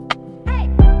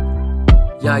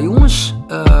Ja jongens,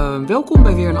 welkom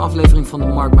bij weer een aflevering van de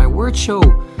Mark My Word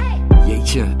Show.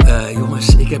 Jeetje,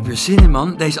 jongens, ik heb er zin in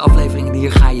man. Deze aflevering,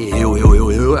 hier ga je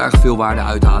heel erg veel waarde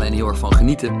uithalen en heel erg van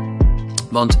genieten.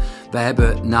 Want wij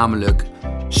hebben namelijk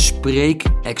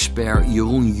spreekexpert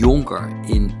Jeroen Jonker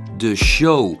in de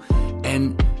show.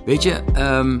 En weet je,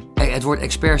 het woord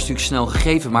expert is natuurlijk snel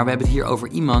gegeven, maar we hebben het hier over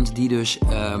iemand die dus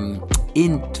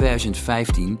in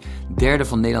 2015 derde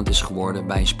van Nederland is geworden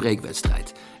bij een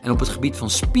spreekwedstrijd. En op het gebied van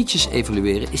speeches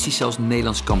evalueren is hij zelfs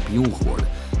Nederlands kampioen geworden.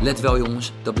 Let wel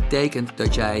jongens, dat betekent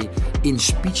dat jij in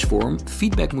speechvorm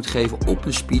feedback moet geven op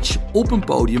een speech, op een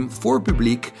podium, voor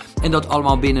publiek. En dat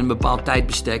allemaal binnen een bepaald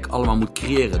tijdbestek allemaal moet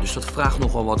creëren. Dus dat vraagt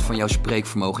nogal wat van jouw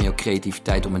spreekvermogen en jouw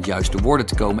creativiteit om met juiste woorden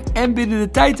te komen en binnen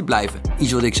de tijd te blijven.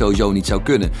 Iets wat ik sowieso niet zou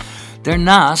kunnen.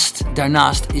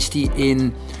 Daarnaast is hij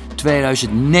in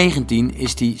 2019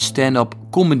 is hij stand-up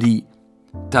comedy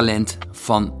talent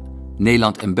van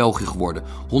Nederland en België geworden.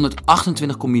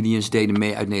 128 comedians deden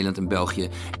mee uit Nederland en België.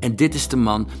 En dit is de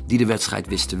man die de wedstrijd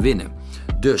wist te winnen.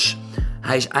 Dus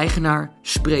hij is eigenaar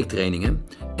spreektrainingen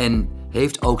en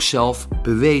heeft ook zelf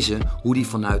bewezen hoe hij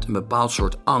vanuit een bepaald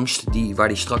soort angst, waar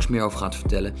hij straks meer over gaat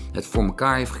vertellen, het voor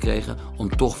elkaar heeft gekregen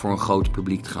om toch voor een groot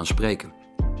publiek te gaan spreken.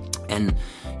 En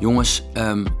jongens,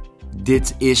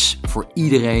 dit is voor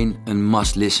iedereen een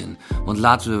must listen. Want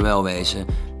laten we wel wezen,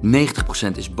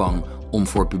 90% is bang om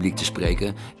voor het publiek te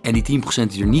spreken. En die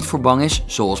 10% die er niet voor bang is,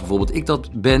 zoals bijvoorbeeld ik dat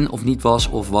ben of niet was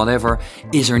of whatever,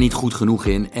 is er niet goed genoeg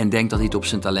in en denkt dat hij het op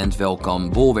zijn talent wel kan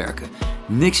bolwerken.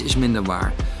 Niks is minder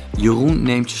waar. Jeroen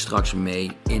neemt je straks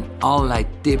mee in allerlei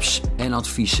tips en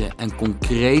adviezen en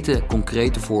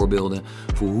concrete voorbeelden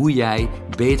voor hoe jij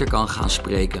beter kan gaan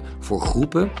spreken voor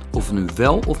groepen. Of het nu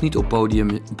wel of niet op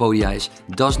podia is,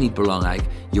 dat is niet belangrijk.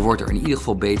 Je wordt er in ieder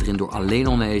geval beter in door alleen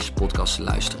al naar deze podcast te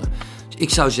luisteren. Dus ik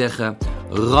zou zeggen,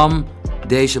 ram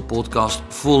deze podcast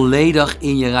volledig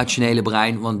in je rationele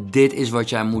brein, want dit is wat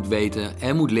jij moet weten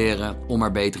en moet leren om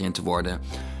er beter in te worden.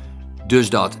 Dus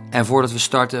dat. En voordat we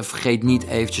starten, vergeet niet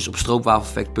eventjes op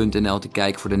stroopwafeleffect.nl te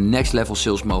kijken voor de next level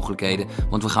sales mogelijkheden.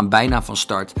 Want we gaan bijna van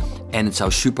start. En het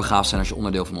zou super gaaf zijn als je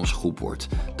onderdeel van onze groep wordt.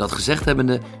 Dat gezegd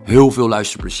hebbende, heel veel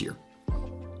luisterplezier.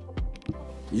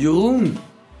 Jeroen,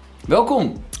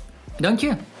 welkom. Dank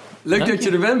je. Leuk dat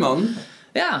je er bent, man.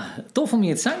 Ja, tof om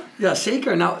hier te zijn. Ja,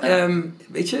 zeker. Nou,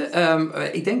 weet je,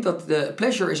 ik denk dat de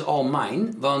pleasure is all mine.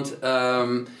 Want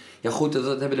ja goed,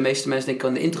 dat hebben de meeste mensen denk ik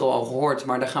in de intro al gehoord,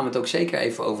 maar daar gaan we het ook zeker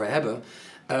even over hebben.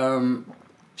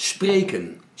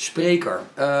 Spreker.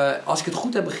 Als ik het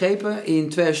goed heb begrepen, in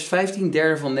 2015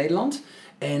 derde van Nederland.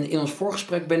 En in ons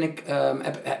voorgesprek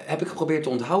heb ik geprobeerd te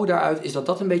onthouden daaruit, is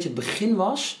dat een beetje het begin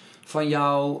was van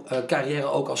jouw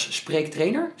carrière ook als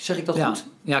spreektrainer. Zeg ik dat goed?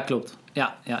 Ja, klopt.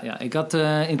 Ja. Ik had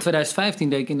in 2015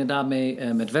 deed ik inderdaad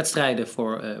mee met wedstrijden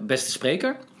voor beste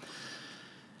spreker.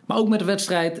 Maar ook met de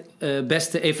wedstrijd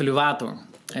beste evaluator.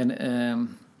 En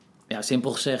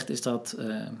simpel gezegd is dat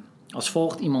als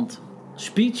volgt: iemand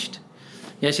speecht.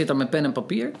 Jij zit daar met pen en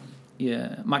papier. Je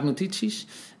maakt notities.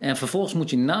 En vervolgens moet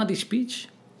je na die speech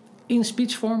in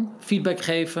speechvorm feedback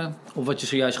geven op wat je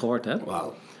zojuist gehoord hebt.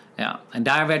 Wauw. Ja, en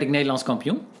daar werd ik Nederlands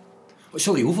kampioen.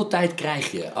 Sorry, hoeveel tijd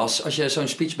krijg je als je zo'n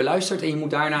speech beluistert en je moet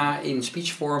daarna in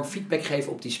speechvorm feedback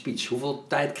geven op die speech? Hoeveel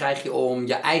tijd krijg je om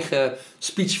je eigen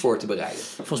speech voor te bereiden?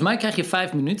 Volgens mij krijg je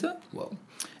 5 minuten. Wow.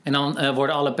 En dan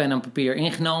worden alle pen en papier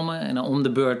ingenomen. En dan om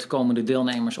de beurt komen de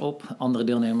deelnemers op. Andere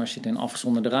deelnemers zitten in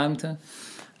afgezonderde ruimte.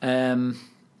 En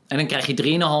dan krijg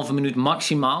je 3,5 minuut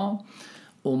maximaal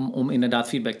om inderdaad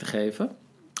feedback te geven.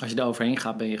 Als je er overheen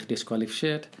gaat, ben je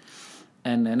gedisqualificeerd.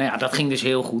 En dat ging dus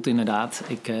heel goed inderdaad.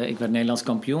 Ik werd Nederlands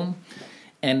kampioen.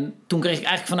 En toen kreeg ik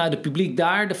eigenlijk vanuit het publiek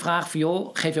daar de vraag van, joh,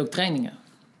 geef je ook trainingen?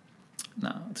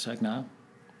 Nou, toen zei ik,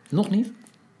 nog niet.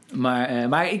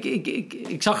 Maar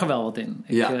ik zag er wel wat in.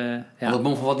 Dat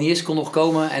van wat niet is, kon nog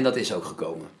komen en dat is ook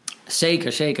gekomen.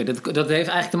 Zeker. Dat heeft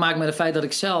eigenlijk te maken met het feit dat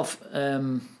ik zelf,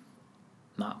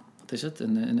 wat is het?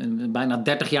 Een bijna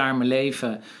 30 jaar in mijn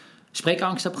leven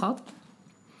spreekangst heb gehad.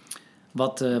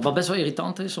 Wat best wel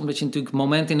irritant is, omdat je natuurlijk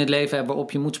momenten in het leven hebt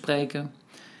waarop je moet spreken.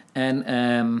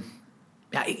 En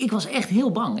ik was echt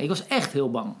heel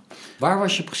bang. Waar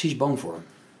was je precies bang voor?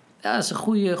 Ja, dat is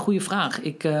een goede vraag.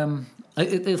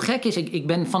 Het gekke is, ik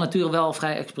ben van nature wel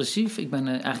vrij expressief. Ik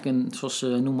ben eigenlijk zoals ze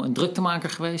noemen, een druktemaker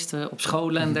geweest op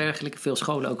scholen en dergelijke. Veel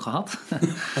scholen ook gehad.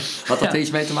 Had dat er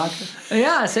iets mee te maken?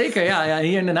 Ja, zeker. Ja.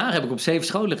 Hier in Den Haag heb ik op 7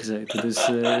 scholen gezeten. Dus,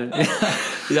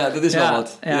 ja, dat is wel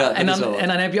wat. Ja, en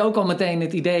dan heb je ook al meteen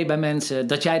het idee bij mensen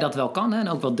dat jij dat wel kan en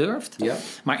ook wel durft. Ja.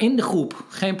 Maar in de groep,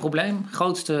 geen probleem.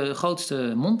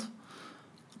 Grootste mond.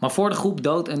 Maar voor de groep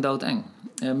dood en doodeng.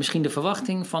 Misschien de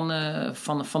verwachting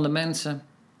van de mensen.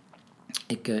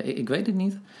 Ik weet het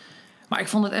niet. Maar ik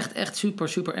vond het echt super,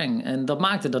 super eng. En dat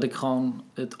maakte dat ik gewoon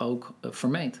het ook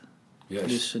vermeed.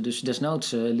 Yes. Dus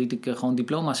desnoods liet ik gewoon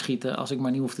diploma's schieten als ik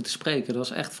maar niet hoefde te spreken. Dat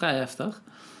was echt vrij heftig.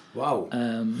 Wauw.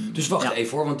 Dus wacht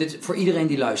even hoor, want dit voor iedereen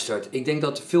die luistert. Ik denk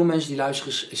dat veel mensen die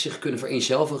luisteren zich kunnen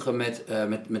vereenzelvigen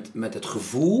met het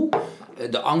gevoel,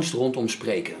 de angst rondom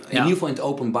spreken. In ieder geval in het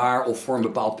openbaar of voor een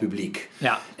bepaald publiek.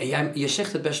 Ja. En je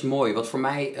zegt het best mooi, wat voor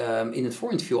mij in het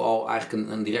voorinterview al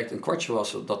eigenlijk direct een kwartje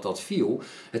was dat viel.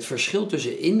 Het verschil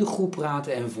tussen in de groep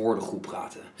praten en voor de groep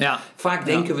praten. Ja. Vaak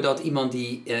denken we dat iemand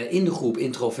die in de groep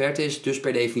introvert is, dus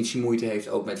per definitie moeite heeft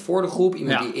ook met voor de groep.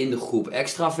 Iemand die in de groep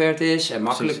extravert is en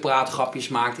makkelijk praat, grapjes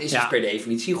maakt, is dus per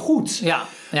definitie goed. Ja.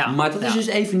 Maar dat is dus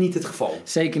even niet het geval.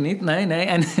 Zeker niet, nee.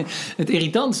 En het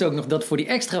irritant is ook nog dat voor die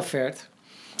extravert,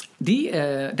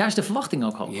 daar is de verwachting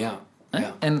ook hoog. Ja.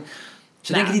 En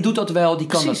ze denken, die doet dat wel, die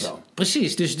kan dat wel.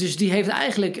 Precies, dus die heeft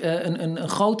eigenlijk een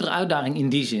grotere uitdaging in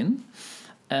die zin.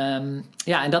 En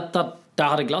daar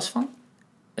had ik last van.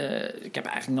 Ik heb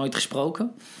eigenlijk nooit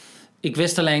gesproken. Ik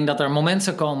wist alleen dat er een moment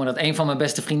zou komen dat een van mijn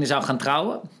beste vrienden zou gaan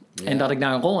trouwen. Ja. En dat ik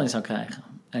daar een rol in zou krijgen.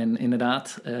 En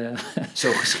inderdaad...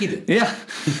 Zo geschieden. Ja,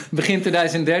 begin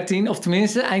 2013, of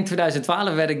tenminste eind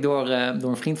 2012... werd ik door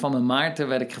een vriend van me,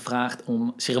 Maarten, gevraagd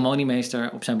om ceremoniemeester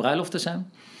op zijn bruiloft te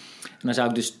zijn. En dan zou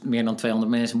ik dus meer dan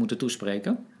 200 mensen moeten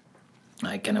toespreken.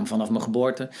 Nou, ik ken hem vanaf mijn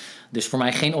geboorte. Dus voor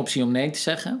mij geen optie om nee te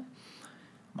zeggen.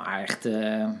 Maar echt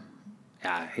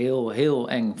heel, heel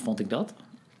eng vond ik dat.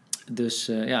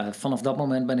 Dus vanaf dat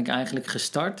moment ben ik eigenlijk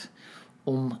gestart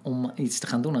om iets te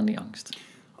gaan doen aan die angst.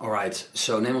 Alright,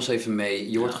 neem ons even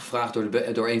mee. Je wordt gevraagd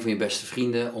door een van je beste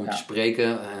vrienden om te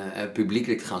spreken,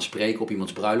 publiekelijk te gaan spreken op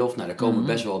iemands bruiloft. Nou, daar komen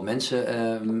best wel wat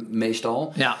mensen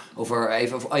meestal. Ja.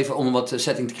 Even om wat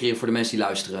setting te creëren voor de mensen die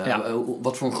luisteren. Ja.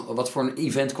 Wat voor een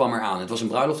event kwam er aan? Het was een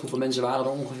bruiloft, hoeveel mensen waren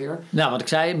er ongeveer? Nou, wat ik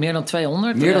zei, meer dan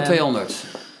 200. Meer dan 200.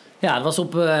 Ja, het was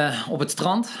op het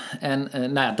strand.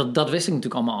 En dat wist ik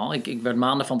natuurlijk allemaal al. Ik werd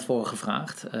maanden van tevoren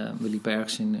gevraagd. We liepen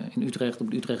ergens in Utrecht,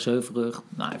 op de Utrechtse Heuvelrug.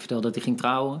 Nou, hij vertelde dat hij ging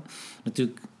trouwen.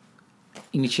 Natuurlijk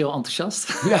initieel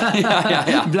enthousiast.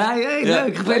 Ja. Blij, hey,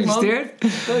 leuk, gefeliciteerd.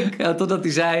 Leuk. Ja, totdat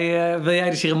hij zei, wil jij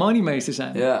de ceremoniemeester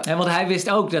zijn? Ja. En want hij wist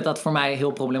ook dat voor mij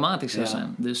heel problematisch zou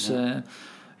zijn. Dus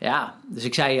dus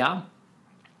ik zei ja.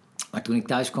 Maar toen ik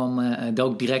thuis kwam,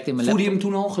 dook direct in mijn laptop. Voelde je hem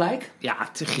toen al gelijk? Ja,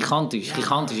 gigantisch.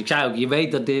 Ik zei ook, je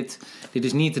weet dat dit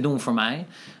is niet te doen voor mij.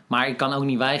 Maar ik kan ook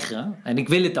niet weigeren. En ik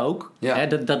wil het ook. Ja.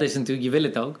 Hè, dat is natuurlijk, je wil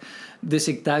het ook. Dus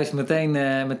ik thuis meteen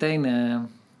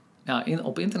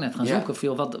op internet gaan zoeken.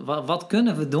 Veel, wat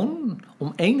kunnen we doen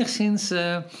om enigszins...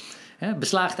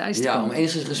 beslaagde eisen te komen. Om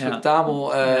enigszins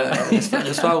respectabel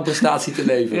prestatie te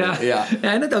leveren. Ja,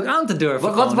 en het ook aan te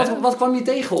durven. Wat kwam je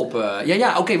tegen op...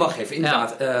 Oké, wacht even.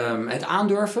 Inderdaad, het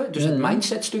aandurven, dus het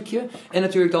mindset stukje. En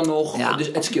natuurlijk dan nog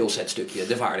dus het skillset stukje,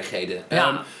 de vaardigheden.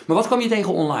 Ja. Maar wat kwam je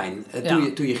tegen online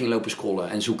toen je ging lopen scrollen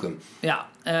en zoeken? Ja,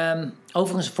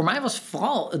 overigens, voor mij was het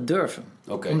vooral het durven.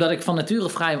 Okay. Omdat ik van nature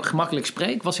vrij gemakkelijk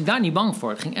spreek, was ik daar niet bang voor.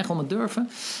 Het ging echt om het durven.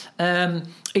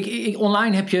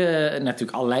 Online heb je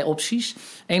natuurlijk allerlei opties.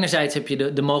 Enerzijds heb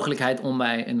je de mogelijkheid om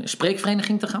bij een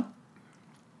spreekvereniging te gaan.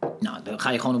 Nou, dan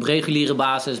ga je gewoon op reguliere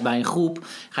basis bij een groep.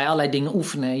 Ga je allerlei dingen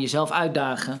oefenen, jezelf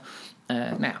uitdagen.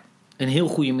 Een heel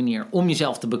goede manier om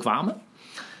jezelf te bekwamen.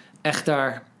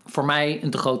 Echter, voor mij een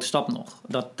te grote stap nog.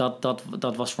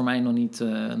 Dat was voor mij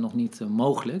nog niet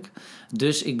mogelijk.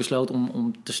 Dus ik besloot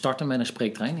om te starten met een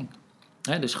spreektraining.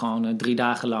 Dus gewoon 3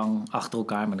 dagen lang achter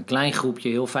elkaar met een klein groepje,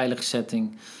 heel veilige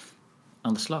setting,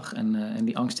 aan de slag. En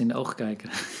die angst in de ogen kijken.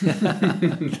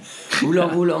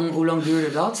 Hoe lang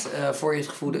duurde dat? Voor je het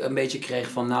gevoel een beetje kreeg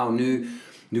van nu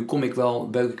beuk ik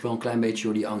wel een klein beetje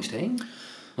door die angst heen?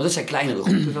 Want dat zijn kleinere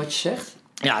groepen wat je zegt.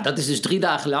 Ja, dat is dus 3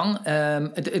 dagen lang.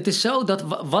 Het is zo dat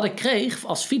wat ik kreeg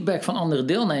als feedback van andere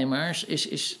deelnemers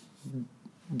is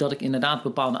dat ik inderdaad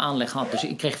bepaalde aanleg had. Dus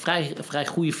ik kreeg vrij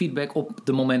goede feedback op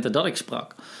de momenten dat ik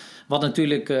sprak. Wat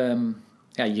natuurlijk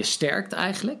je sterkt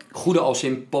eigenlijk. Goede als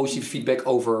in positieve feedback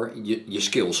over je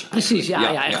skills. Precies,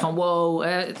 echt van wow.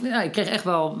 Ik kreeg echt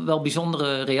wel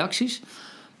bijzondere reacties.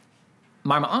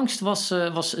 Maar mijn angst was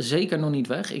zeker nog niet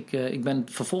weg. Ik ben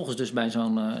vervolgens dus bij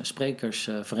zo'n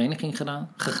sprekersvereniging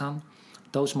gegaan.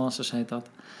 Toastmasters heet dat.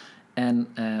 En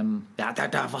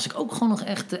daar was ik ook gewoon nog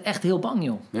echt heel bang,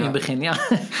 joh. Ja. In het begin, ja.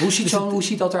 Hoe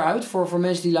ziet dat eruit voor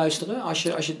mensen die luisteren? Als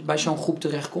je bij zo'n groep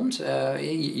terechtkomt.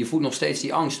 Je voelt nog steeds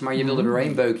die angst, maar je wilde er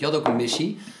doorheen beuken. Je had ook een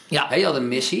missie. Ja. Je had een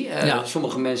missie.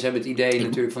 Sommige mensen hebben het idee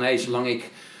natuurlijk van... zolang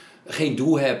ik geen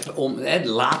doel heb,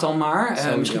 laat dan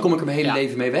maar. Misschien kom ik er mijn hele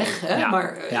leven mee weg.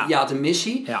 Maar je had een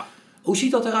missie. Ja. Hoe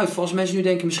ziet dat eruit? Voor als mensen nu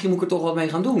denken, misschien moet ik er toch wat mee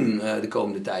gaan doen de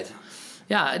komende tijd.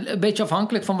 Ja, een beetje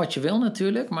afhankelijk van wat je wil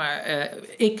natuurlijk. Maar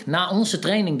na onze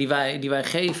training die wij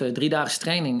geven, 3-daagse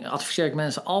training, adviseer ik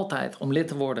mensen altijd om lid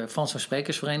te worden van zo'n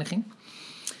sprekersvereniging.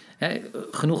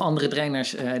 Genoeg andere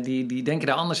trainers die denken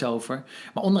daar anders over.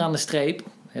 Maar onderaan de streep,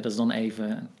 dat is dan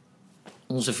even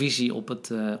onze visie op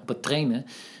het trainen,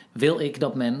 wil ik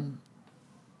dat men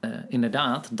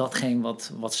inderdaad datgene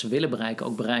wat ze willen bereiken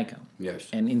ook bereiken. Juist.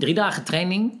 En in 3 dagen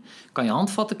training kan je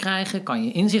handvatten krijgen, kan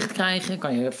je inzicht krijgen,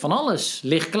 kan je van alles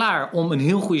ligt klaar om een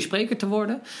heel goede spreker te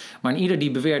worden. Maar ieder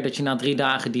die beweert dat je na 3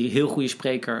 dagen die heel goede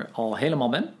spreker al helemaal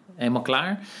bent, helemaal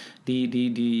klaar,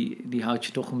 die houdt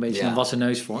je toch een beetje een wassen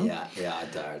neus voor. Ja,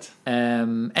 uiteraard.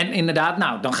 En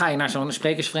inderdaad, dan ga je naar zo'n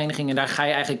sprekersvereniging en daar ga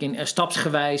je eigenlijk in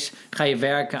stapsgewijs ga je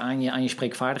werken aan je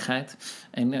spreekvaardigheid.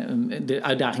 En de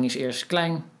uitdaging is eerst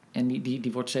klein en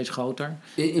die wordt steeds groter.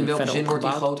 In welke zin wordt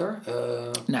die groter?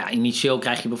 Initieel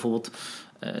krijg je bijvoorbeeld,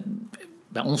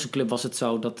 bij onze club was het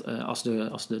zo dat als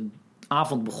de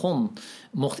avond begon,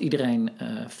 mocht iedereen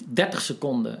 30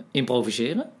 seconden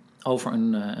improviseren over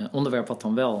een onderwerp wat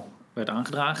dan wel werd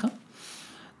aangedragen.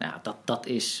 Nou, dat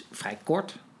is vrij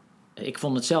kort. Ik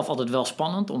vond het zelf altijd wel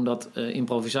spannend, omdat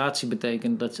improvisatie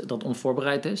betekent dat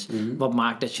onvoorbereid is. Mm-hmm. Wat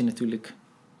maakt dat je natuurlijk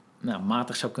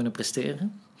matig zou kunnen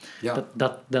presteren. Ja.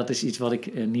 Dat is iets wat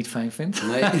ik niet fijn vind.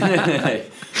 Nee.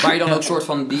 Waar je dan ook soort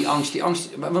van die angst... Dus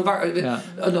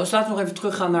laten we nog even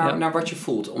teruggaan naar wat je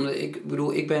voelt.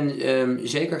 Ik ben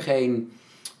zeker geen...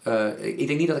 ik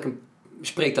denk niet dat ik een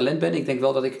spreektalent ben. Ik denk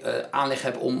wel dat ik aanleg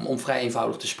heb om vrij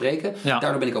eenvoudig te spreken. Ja.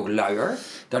 Daardoor ben ik ook luier.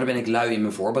 Daardoor ben ik lui in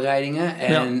mijn voorbereidingen.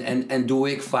 En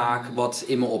doe ik vaak wat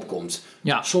in me opkomt.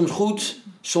 Ja. Soms goed,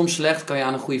 soms slecht. Kan je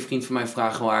aan een goede vriend van mij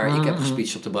vragen waar ik heb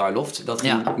gespeecht op de bruiloft. Dat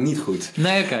ging niet goed.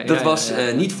 Nee, okay. Dat was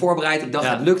niet voorbereid. Ik dacht,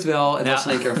 het lukt wel. Het was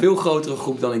in één keer een veel grotere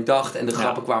groep dan ik dacht. En de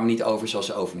grappen kwamen niet over zoals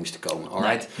ze over moesten komen.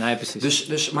 Alright? Nee, precies.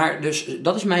 Dus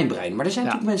dat is mijn brein. Maar er zijn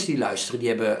natuurlijk mensen die luisteren. Die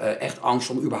hebben echt angst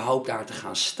om überhaupt daar te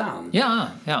gaan staan.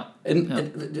 Ja.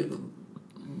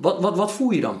 Wat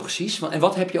voel je dan precies? En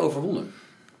wat heb je overwonnen?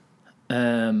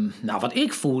 Wat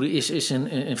ik voelde is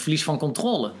een verlies van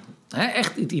controle.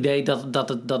 Echt het idee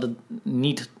dat het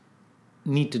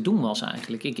niet te doen was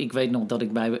eigenlijk. Ik weet nog dat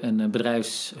ik bij een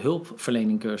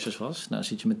bedrijfshulpverlening cursus was. Nou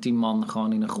zit je met 10 man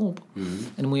gewoon in een groep. Mm-hmm.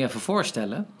 En dan moet je even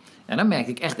voorstellen. En dan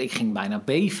merkte ik echt, ik ging bijna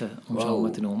beven, om zo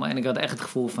maar te noemen. En ik had echt het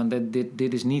gevoel van,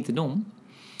 dit is niet te doen.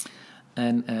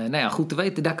 En goed te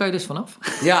weten, daar kan je dus vanaf.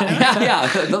 Ja,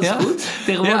 dat is goed.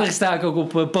 Tegenwoordig sta ik ook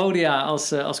op podia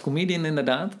als comedian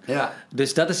inderdaad. Ja.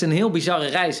 Dus dat is een heel bizarre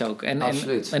reis ook.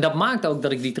 Absoluut. En dat maakt ook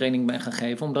dat ik die training ben gaan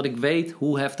geven. Omdat ik weet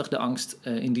hoe heftig de angst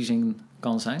in die zin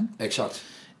kan zijn. Exact.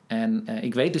 En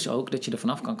ik weet dus ook dat je er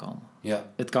vanaf kan komen. Ja.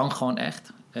 Het kan gewoon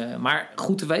echt. Maar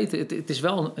goed te weten, het is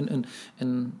wel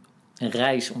een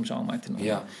reis om zo maar te noemen.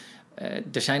 Ja.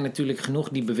 Er zijn natuurlijk genoeg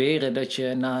die beweren dat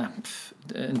je na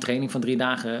een training van 3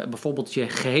 dagen bijvoorbeeld je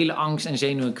gehele angst en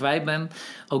zenuwen kwijt bent.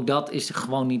 Ook dat is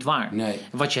gewoon niet waar. Nee.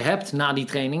 Wat je hebt na die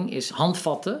training is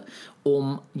handvatten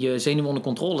om je zenuwen onder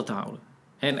controle te houden.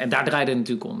 En daar draait het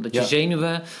natuurlijk om. Dat je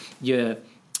zenuwen je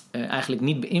eigenlijk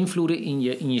niet beïnvloeden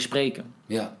in je spreken.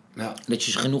 Ja. Dat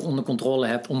je ze genoeg onder controle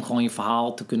hebt om gewoon je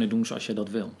verhaal te kunnen doen zoals je dat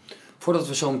wil. Voordat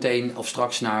we zo meteen of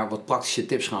straks naar wat praktische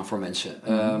tips gaan voor mensen.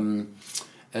 Mm-hmm.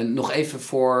 Nog even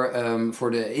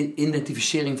voor de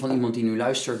identificering van iemand die nu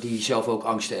luistert, die zelf ook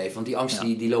angsten heeft. Want die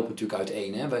angsten die lopen natuurlijk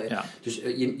uiteen. Hè? Dus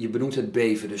je benoemt het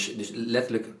beven. Dus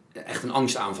letterlijk echt een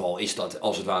angstaanval is dat,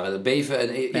 als het ware. Het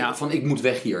beven van ik moet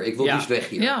weg hier. Ik wil liefst weg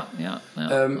hier.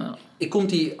 Ik komt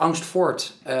die angst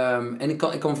voort. En ik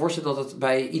kan me voorstellen dat het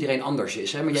bij iedereen anders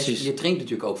is. Hè? Maar je traint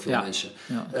natuurlijk ook veel mensen.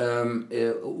 Ja.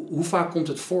 Hoe vaak komt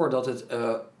het voor dat het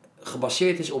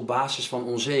gebaseerd is op basis van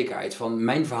onzekerheid? Van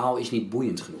mijn verhaal is niet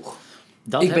boeiend genoeg.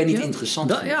 Ik ben niet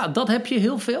interessant genoeg. Ja, dat heb je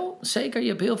heel veel. Zeker, je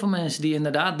hebt heel veel mensen die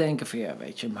inderdaad denken van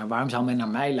weet je, maar waarom zou men naar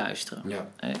mij luisteren? Ja.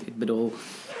 Ik bedoel,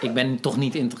 ik ben toch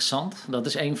niet interessant. Dat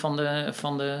is een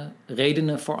van de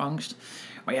redenen voor angst.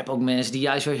 Maar je hebt ook mensen die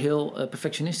juist weer heel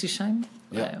perfectionistisch zijn.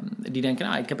 Ja. Die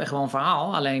denken, ik heb echt wel een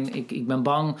verhaal. Alleen ik ben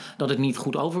bang dat het niet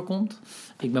goed overkomt.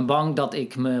 Ik ben bang dat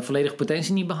ik mijn volledige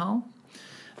potentie niet behaal.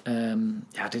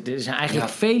 Er zijn eigenlijk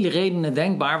vele redenen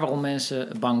denkbaar waarom mensen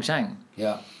bang zijn.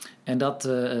 Ja. En dat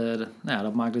maakt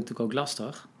het natuurlijk ook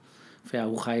lastig. Van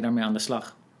hoe ga je daarmee aan de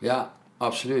slag? Ja,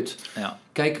 absoluut. Ja.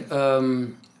 Kijk,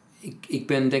 ik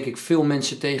ben denk ik veel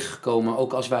mensen tegengekomen,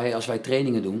 ook als wij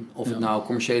trainingen doen. Of het nou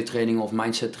commerciële trainingen of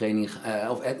mindset training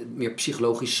of meer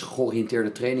psychologisch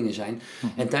georiënteerde trainingen zijn.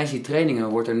 En tijdens die trainingen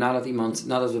wordt er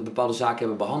nadat we bepaalde zaken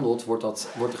hebben behandeld, wordt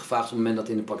er gevraagd op het moment dat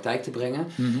in de praktijk te brengen.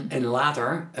 En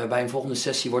later, bij een volgende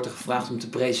sessie, wordt er gevraagd om te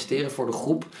presenteren voor de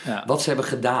groep wat ze hebben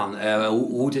gedaan.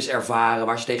 Hoe het is ervaren,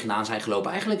 waar ze tegenaan zijn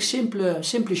gelopen. Eigenlijk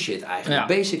simpele shit eigenlijk.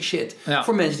 Basic shit. Ja.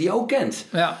 Voor mensen die je ook kent.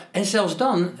 Ja. En zelfs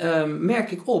dan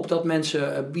merk ik op dat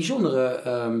mensen bijzondere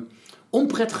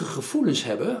onprettige gevoelens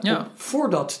hebben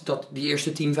voordat die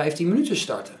eerste 10, 15 minuten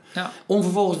starten. Ja. Om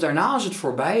vervolgens daarna, als het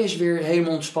voorbij is, weer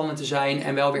helemaal ontspannen te zijn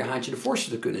en wel weer haantje de voorste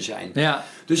te kunnen zijn. Ja.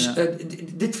 Dus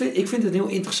ik vind het een heel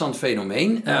interessant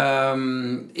fenomeen. Ja.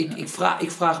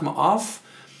 Ik vraag me af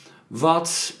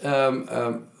wat,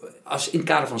 als in het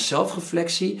kader van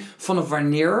zelfreflectie, vanaf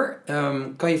wanneer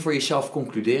kan je voor jezelf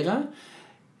concluderen: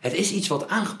 het is iets wat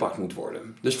aangepakt moet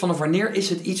worden. Dus vanaf wanneer is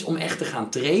het iets om echt te gaan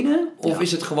trainen? Of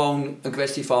is het gewoon een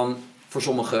kwestie van, voor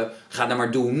sommigen, ga dat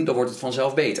maar doen, dan wordt het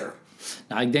vanzelf beter?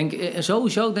 Nou,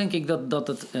 sowieso denk ik dat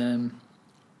het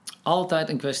altijd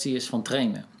een kwestie is van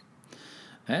trainen.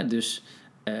 Dus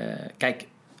kijk,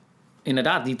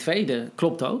 inderdaad, die tweede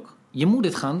klopt ook. Je moet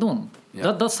het gaan doen.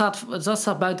 Ja. Dat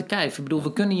staat buiten kijf. Ik bedoel,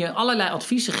 we kunnen je allerlei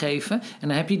adviezen geven. En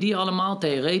dan heb je die allemaal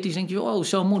theoretisch. Denk je, oh,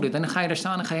 zo moet het. En dan ga je daar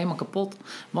staan en ga je helemaal kapot.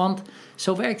 Want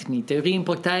zo werkt het niet. Theorie en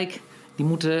praktijk, die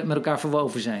moeten met elkaar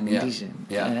verwoven zijn in die zin.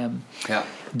 Ja.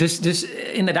 Dus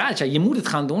inderdaad, je moet het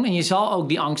gaan doen. En je zal ook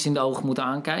die angst in de ogen moeten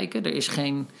aankijken. Er is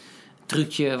geen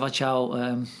trucje wat jou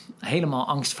helemaal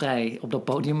angstvrij op dat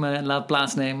podium laat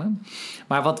plaatsnemen.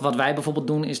 Maar wat wij bijvoorbeeld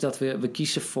doen, is dat we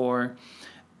kiezen voor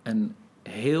een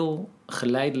heel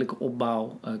geleidelijke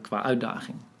opbouw qua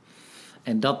uitdaging.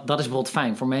 En dat is bijvoorbeeld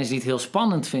fijn. Voor mensen die het heel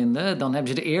spannend vinden, dan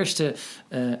hebben ze de eerste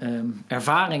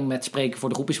ervaring met spreken voor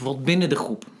de groep, is bijvoorbeeld binnen de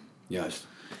groep. Juist.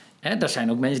 Er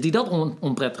zijn ook mensen die dat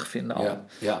onprettig vinden al.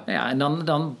 Ja, en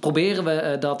dan proberen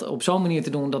we dat op zo'n manier te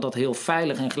doen dat dat heel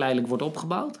veilig en geleidelijk wordt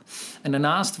opgebouwd. En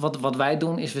daarnaast, wat wij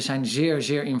doen, is we zijn zeer,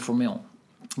 zeer informeel.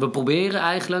 We proberen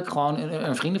eigenlijk gewoon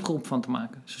een vriendengroep van te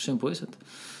maken. Zo simpel is het.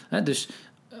 Dus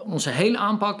onze hele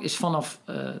aanpak is vanaf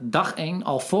dag 1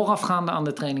 al voorafgaande aan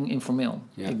de training informeel.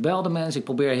 Ja. Ik bel de mensen, ik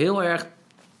probeer heel erg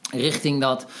richting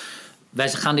dat. Wij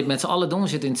gaan dit met z'n allen doen, we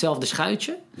zitten in hetzelfde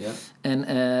schuitje. Ja.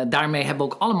 En daarmee hebben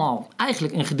we ook allemaal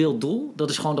eigenlijk een gedeeld doel. Dat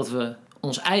is gewoon dat we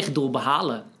ons eigen doel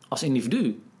behalen als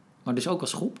individu, maar dus ook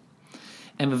als groep.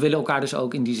 En we willen elkaar dus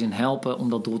ook in die zin helpen om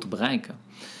dat doel te bereiken.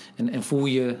 En voel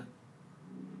je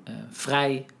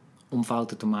vrij om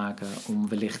fouten te maken, om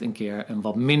wellicht een keer een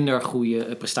wat minder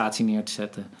goede prestatie neer te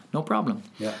zetten. No problem.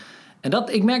 Ja. En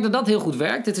ik merk dat heel goed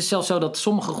werkt. Het is zelfs zo dat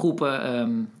sommige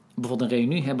groepen bijvoorbeeld een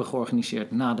reunie hebben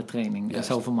georganiseerd na de training.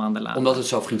 Zoveel maanden later. Omdat het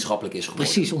zo vriendschappelijk is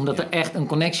geworden. Precies, omdat er echt een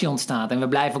connectie ontstaat. En we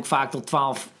blijven ook vaak tot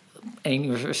 1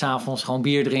 uur 's avonds gewoon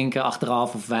bier drinken,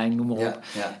 achteraf of wijn, noem maar op.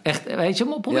 Ja. Echt, weet je,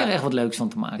 we proberen er echt wat leuks van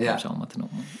te maken, om zo maar te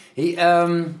noemen.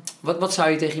 Hey, wat zou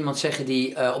je tegen iemand zeggen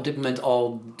die op dit moment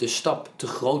al de stap te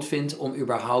groot vindt om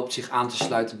überhaupt zich aan te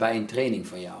sluiten bij een training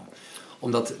van jou?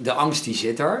 Omdat de angst die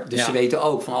zit er. Dus ze weten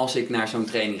ook van, als ik naar zo'n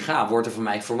training ga, wordt er van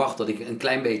mij verwacht dat ik een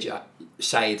klein beetje,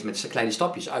 zij het met kleine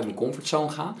stapjes, uit mijn comfortzone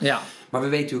ga. Ja. Maar we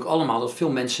weten natuurlijk allemaal dat veel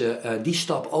mensen die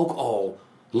stap ook al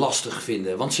lastig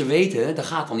vinden. Want ze weten, er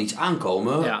gaat dan iets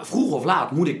aankomen. Ja. Vroeg of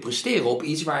laat moet ik presteren op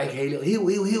iets waar ik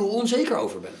heel onzeker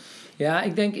over ben. Ja,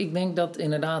 ik denk dat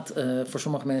inderdaad voor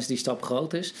sommige mensen die stap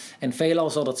groot is. En veelal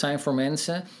zal dat zijn voor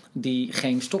mensen die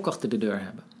geen stok achter de deur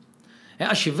hebben.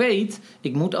 Als je weet,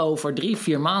 ik moet over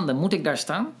 3-4 maanden moet ik daar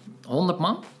staan, 100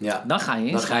 man, dan ga je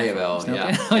in. Dan ga je wel, ja.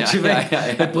 Als je weet,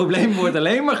 het probleem wordt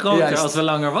alleen maar groter als we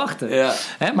langer wachten. Ja.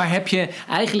 Maar heb je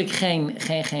eigenlijk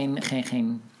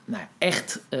geen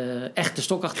echte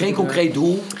stok achter geen concreet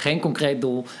doel. Geen concreet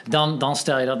doel. Dan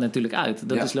stel je dat natuurlijk uit.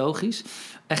 Dat is logisch.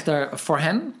 Echter, voor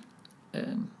hen,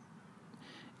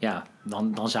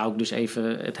 dan zou ik dus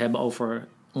even het hebben over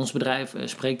ons bedrijf,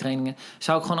 spreektrainingen,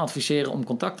 zou ik gewoon adviseren om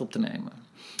contact op te nemen.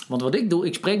 Want wat ik doe,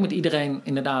 ik spreek met iedereen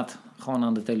inderdaad gewoon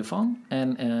aan de telefoon.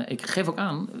 En ik geef ook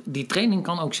aan, die training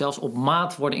kan ook zelfs op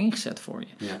maat worden ingezet voor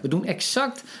je. Ja. We doen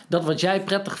exact dat wat jij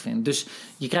prettig vindt. Dus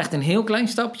je krijgt een heel klein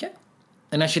stapje.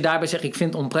 En als je daarbij zegt, ik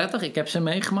vind het onprettig, ik heb ze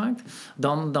meegemaakt,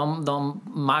 dan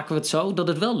maken we het zo dat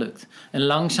het wel lukt. En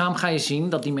langzaam ga je zien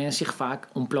dat die mensen zich vaak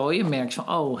ontplooien. Merk je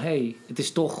van, het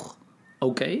is toch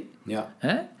oké. Ja.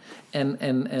 Hè?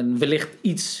 En wellicht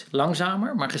iets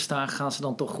langzamer, maar gestaag gaan ze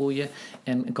dan toch groeien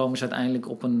en komen ze uiteindelijk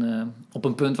op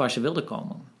een punt waar ze wilden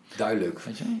komen. Duidelijk.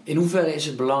 In hoeverre is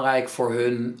het belangrijk voor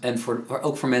hun en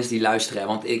ook voor mensen die luisteren?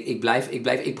 Want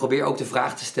ik probeer ook de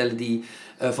vraag te stellen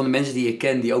van de mensen die ik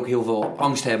ken, die ook heel veel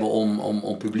angst hebben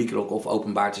om publiekelijk of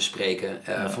openbaar te spreken.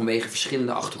 Vanwege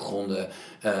verschillende achtergronden.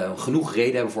 Genoeg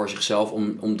reden hebben voor zichzelf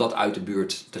om dat uit de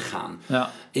buurt te gaan.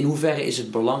 Ja. In hoeverre is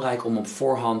het belangrijk om op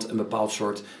voorhand een bepaald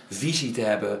soort visie te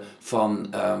hebben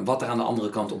van wat er aan de andere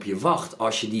kant op je wacht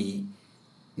als je die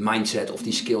mindset of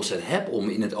die skillset hebt om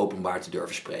in het openbaar te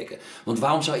durven spreken? Want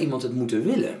waarom zou iemand het moeten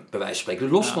willen, bij wijze van spreken?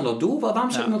 Los van dat doel,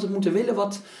 waarom zou iemand het moeten willen?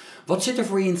 Wat zit er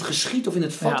voor je in het geschiet of in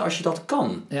het vat als je dat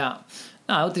kan? Ja,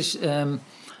 nou,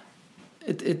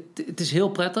 het is heel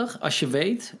prettig als je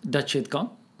weet dat je het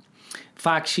kan.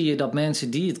 Vaak zie je dat mensen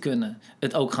die het kunnen,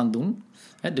 het ook gaan doen.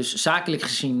 Dus zakelijk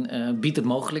gezien biedt het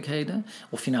mogelijkheden.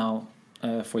 Of je nou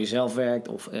voor jezelf werkt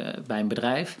of bij een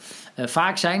bedrijf.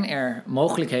 Vaak zijn er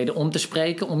mogelijkheden om te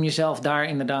spreken, om jezelf daar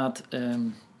inderdaad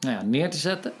neer te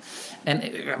zetten. En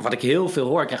wat ik heel veel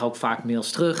hoor, ik krijg ook vaak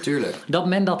mails terug. Tuurlijk. Dat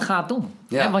men dat gaat doen.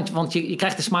 Ja. Want je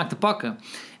krijgt de smaak te pakken.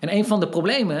 En een van de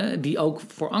problemen die ook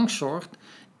voor angst zorgt,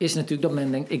 is natuurlijk dat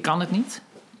men denkt, ik kan het niet.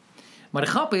 Maar de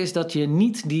grap is dat je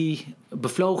niet die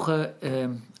bevlogen,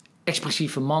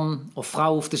 expressieve man of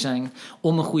vrouw hoeft te zijn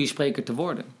om een goede spreker te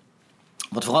worden.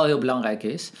 Wat vooral heel belangrijk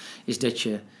is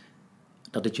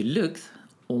dat het je lukt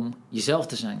om jezelf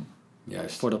te zijn.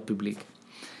 Juist. Voor dat publiek.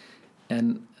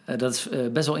 En dat is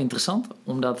best wel interessant,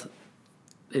 omdat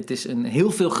het is een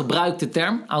heel veel gebruikte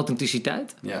term,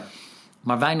 authenticiteit. Ja.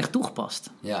 Maar weinig toegepast.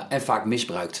 Ja, en vaak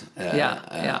misbruikt.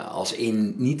 Als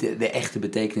in niet de echte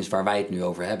betekenis waar wij het nu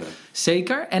over hebben.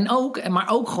 Zeker. Maar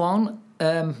ook gewoon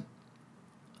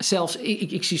zelfs,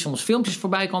 ik zie soms filmpjes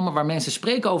voorbij komen waar mensen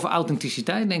spreken over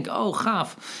authenticiteit. En denken, oh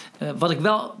gaaf. Wat ik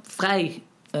wel vrij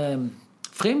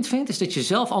vreemd vind, is dat je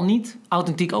zelf al niet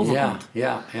authentiek overkomt.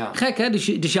 Ja. Gek, hè?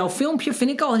 Dus jouw filmpje vind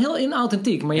ik al heel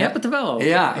inauthentiek. Maar je hebt het er wel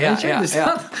over. Dus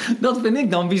dat vind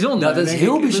ik dan bijzonder. Dat is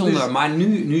heel bijzonder. Maar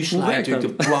nu sla je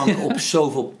natuurlijk de plank op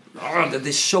zoveel. Dat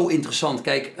is zo interessant.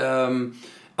 Kijk,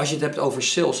 als je het hebt over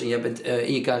sales en je bent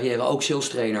in je carrière ook sales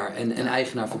trainer en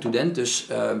eigenaar van Student, dus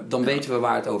dan weten we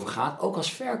waar het over gaat. Ook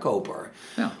als verkoper.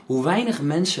 Ja. Hoe weinig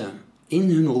mensen in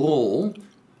hun rol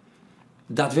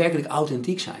daadwerkelijk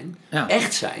authentiek zijn,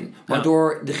 echt zijn,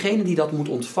 waardoor degene die dat moet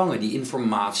ontvangen, die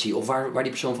informatie of waar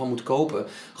die persoon van moet kopen,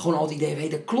 gewoon al het idee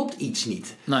heeft, er klopt iets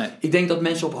niet. Nee. Ik denk dat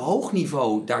mensen op hoog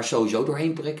niveau daar sowieso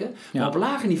doorheen prikken, maar op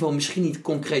lager niveau misschien niet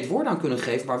concreet woorden aan kunnen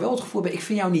geven, maar wel het gevoel hebben, ik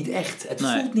vind jou niet echt. Het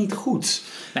voelt niet goed.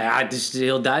 Nou ja, het is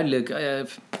heel duidelijk.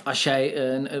 Als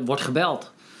jij wordt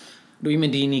gebeld door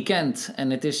iemand die je niet kent en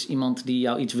het is iemand die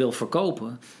jou iets wil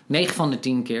verkopen, 9 van de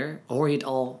 10 keer hoor je het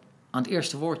al aan het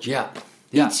eerste woordje. Ja.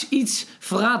 Iets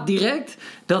verraadt direct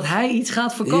dat hij iets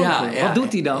gaat verkopen. Wat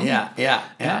doet hij dan?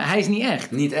 Hij is niet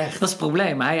echt. Niet echt. Dat is het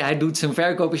probleem. Hij doet zijn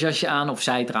verkopersjasje aan, of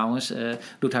zij trouwens,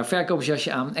 doet haar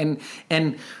verkopersjasje aan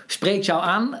en spreekt jou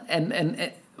aan en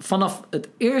vanaf het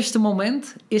eerste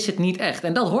moment is het niet echt.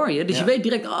 En dat hoor je. Dus je weet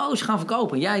direct, ze gaan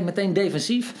verkopen. Jij meteen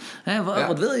defensief.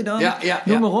 Wat wil je dan?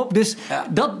 Noem maar op. Dus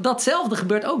datzelfde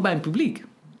gebeurt ook bij een publiek.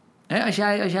 Als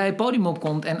jij het podium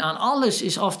opkomt en aan alles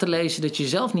is af te lezen dat je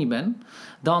zelf niet bent,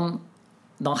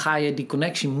 dan ga je die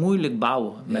connectie moeilijk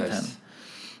bouwen met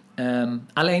hen.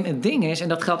 Alleen het ding is, en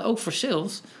dat geldt ook voor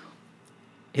sales,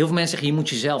 heel veel mensen zeggen je moet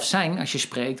jezelf zijn als je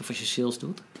spreekt of als je sales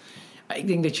doet. Maar ik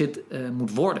denk dat je het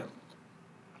moet worden.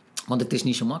 Want het is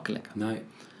niet zo makkelijk. Nee.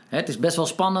 Het is best wel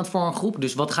spannend voor een groep.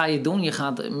 Dus wat ga je doen? Je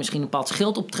gaat misschien een bepaald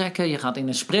schild optrekken. Je gaat in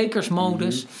een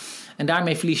sprekersmodus. Mm-hmm. En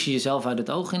daarmee verlies je jezelf uit het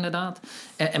oog inderdaad.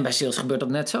 En bij sales gebeurt dat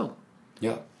net zo.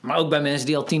 Ja. Maar ook bij mensen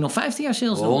die al 10 of 15 jaar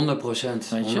sales doen. 100%.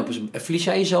 Verlies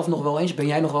jij jezelf nog wel eens? Ben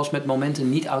jij nog wel eens met momenten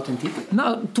niet authentiek?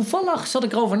 Nou, toevallig zat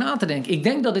ik erover na te denken. Ik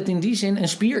denk dat het in die zin een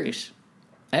spier is.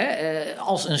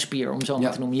 Als een spier, om zo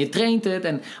maar te noemen. Je traint het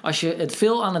en als je het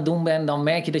veel aan het doen bent, dan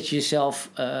merk je dat je jezelf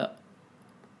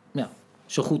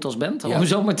zo goed als bent, om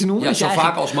zo maar te noemen. Ja, zo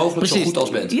vaak als mogelijk, precies, zo goed als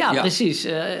bent. Ja, precies.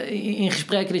 In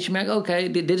gesprekken dat je merkt,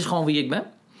 oké, dit is gewoon wie ik ben.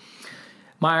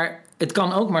 Maar het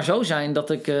kan ook maar zo zijn dat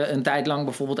ik een tijd lang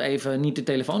bijvoorbeeld even niet de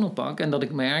telefoon oppak en dat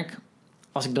ik merk,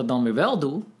 als ik dat dan weer wel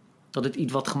doe, dat het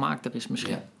iets wat gemaakter is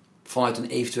misschien. Ja. Vanuit een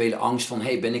eventuele angst van,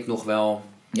 ben ik nog wel...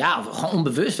 Ja, gewoon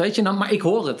onbewust, weet je. Maar ik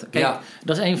hoor het. Kijk,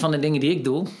 dat is een van de dingen die ik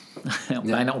doe.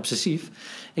 Bijna obsessief.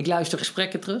 Ik luister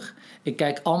gesprekken terug. Ik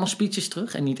kijk allemaal speeches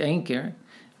terug. En niet 1 keer,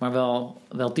 maar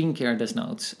wel 10 keer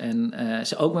desnoods. En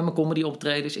ze ook met mijn comedy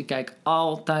optredens. Ik kijk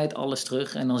altijd alles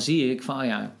terug. En dan zie ik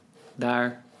van,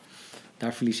 daar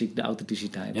verlies ik de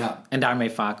authenticiteit. Ja. En daarmee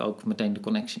vaak ook meteen de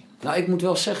connectie. Nou, ik moet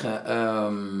wel zeggen,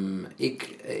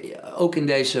 ook in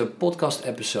deze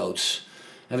podcast-episodes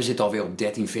en we zitten alweer op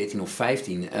 13, 14 of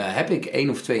 15, heb ik 1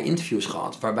 of 2 interviews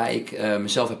gehad waarbij ik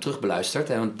mezelf heb terugbeluisterd.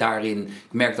 En want daarin,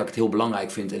 ik merk dat ik het heel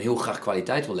belangrijk vind en heel graag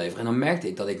kwaliteit wil leveren. En dan merkte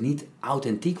ik dat ik niet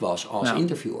authentiek was als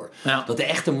interviewer. Ja. Dat de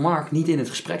echte Mark niet in het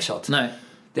gesprek zat. Nee.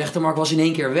 De echte Mark was in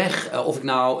één keer weg.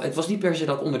 Het was niet per se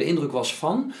dat ik onder de indruk was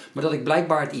van, maar dat ik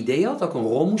blijkbaar het idee had dat ik een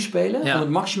rol moest spelen om het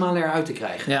maximale eruit te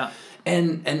krijgen. Ja.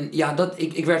 En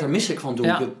ik werd er misselijk van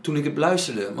toen ik het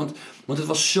beluisterde. Want het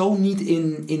was zo niet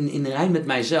in lijn met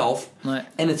mijzelf. Nee.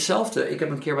 En hetzelfde, ik heb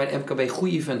een keer bij het MKB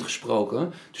Goeie Event gesproken.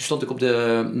 Toen stond ik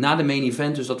na de main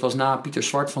event, dus dat was na Pieter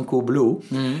Zwart van Coolblue.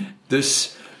 Mm.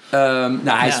 Dus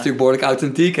hij is natuurlijk behoorlijk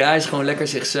authentiek. Hè? Hij is gewoon lekker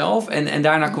zichzelf. En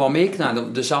daarna kwam ik.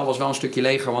 Nou, de zaal was wel een stukje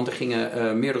leger, want er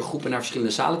gingen meerdere groepen naar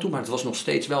verschillende zalen toe. Maar het was nog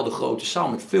steeds wel de grote zaal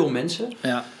met veel mensen.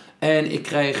 Ja. En ik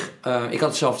had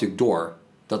het zelf natuurlijk door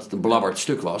dat het een belabberd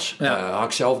stuk was. Had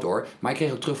ik zelf door. Maar ik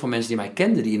kreeg ook terug van mensen die mij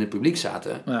kenden, die in het publiek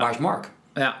zaten. Ja. Waar is Mark?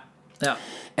 Ja.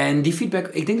 En die feedback,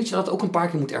 ik denk dat je dat ook een paar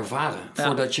keer moet ervaren.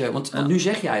 Voordat je, want nu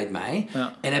zeg jij het mij.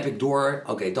 Ja. En heb ik door,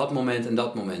 oké, dat moment en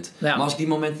dat moment. Ja. Maar als ik die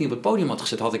moment niet op het podium had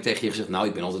gezet, had ik tegen je gezegd, nou,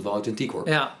 ik ben altijd wel authentiek hoor.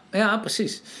 Ja,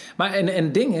 precies. Maar en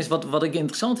het ding is, wat ik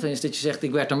interessant vind, is dat je zegt,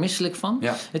 ik werd er misselijk van.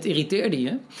 Ja. Het irriteerde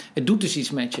je. Het doet dus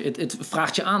iets met je. Het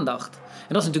vraagt je aandacht.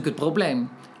 En dat is natuurlijk het probleem.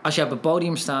 Als je op een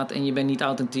podium staat en je bent niet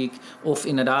authentiek, of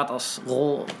inderdaad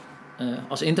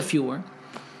als interviewer,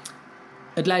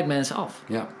 het leidt mensen af.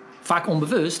 Ja. Vaak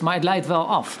onbewust, maar het leidt wel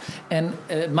af. En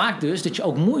het maakt dus dat je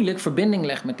ook moeilijk verbinding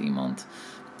legt met iemand.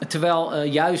 Terwijl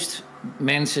juist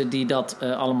mensen die dat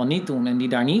allemaal niet doen en die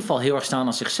daar in ieder geval heel erg staan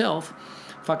als zichzelf,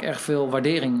 vaak erg veel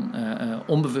waardering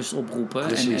onbewust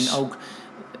oproepen. En ook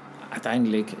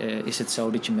uiteindelijk is het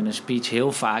zo dat je met een speech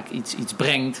heel vaak iets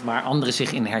brengt waar anderen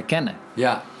zich in herkennen.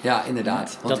 Ja,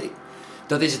 inderdaad. Want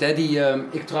dat is het, hè.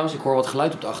 Ik hoor wat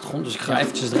geluid op de achtergrond, dus ik ga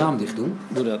eventjes het raam dicht doen.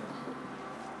 Doe dat.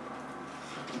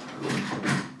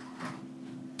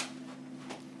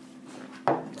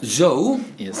 Zo.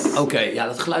 Yes. Oké,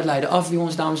 dat geluid leidde af,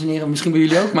 jongens, dames en heren. Misschien bij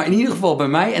jullie ook, maar in ieder geval bij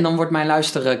mij. En dan wordt mijn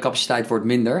luistercapaciteit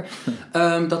minder.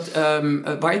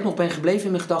 Waar ik nog ben gebleven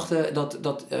in mijn gedachten,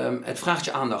 het vraagt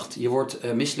je aandacht. Je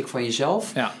wordt misselijk van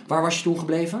jezelf. Ja. Waar was je toen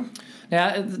gebleven?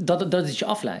 Ja, dat het je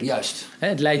afleidt. Juist.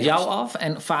 Het leidt jou af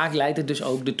en vaak leidt het dus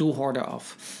ook de toehoorder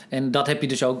af. En dat heb je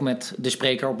dus ook met de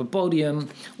spreker op het podium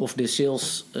of de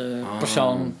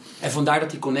salespersoon. En vandaar dat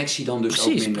die connectie dan dus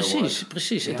ook minder wordt.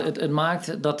 Precies. Ja. Het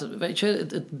maakt dat, weet je,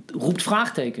 het roept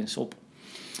vraagtekens op.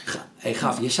 Hey,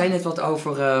 gaaf. Je zei net wat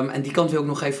over, en die kant wil ik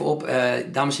nog even op.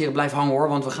 Dames en heren, blijf hangen hoor,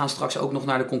 want we gaan straks ook nog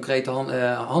naar de concrete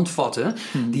handvatten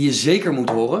die je zeker moet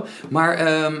horen. Maar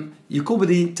je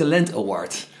Comedy Talent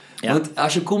Award. Ja. Want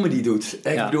als je comedy doet,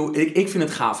 ik vind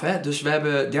het gaaf, hè? Dus we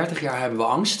hebben 30 jaar hebben we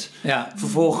angst. Ja.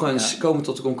 Vervolgens komen we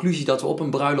tot de conclusie dat we op een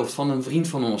bruiloft van een vriend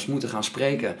van ons moeten gaan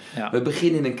spreken. Ja. We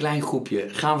beginnen in een klein groepje,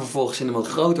 gaan vervolgens in een wat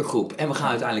groter groep. En we gaan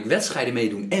uiteindelijk wedstrijden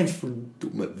meedoen en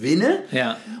winnen.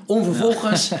 Ja. Om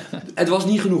vervolgens, het was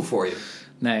niet genoeg voor je.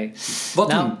 Nee. Wat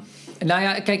doen? Nou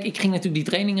ja, kijk, ik ging natuurlijk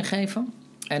die trainingen geven.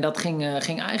 En dat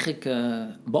ging eigenlijk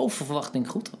boven verwachting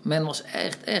goed. Men was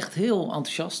echt heel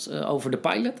enthousiast over de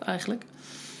pilot eigenlijk.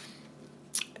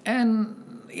 En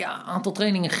ja, aantal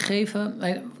trainingen gegeven.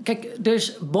 Kijk,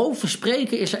 dus boven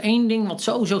spreken is er één ding wat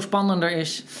sowieso spannender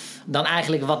is dan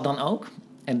eigenlijk wat dan ook.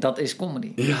 En dat is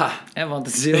comedy. Ja. Want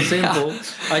het is heel simpel.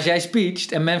 Ja. Als jij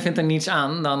speecht en men vindt er niets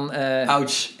aan, dan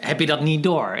heb je dat niet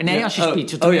door. Nee, als je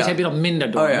speecht, heb je dat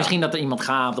minder door. Misschien dat er iemand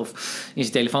gaat of in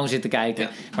zijn telefoon zit te kijken. Ja.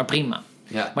 Maar prima.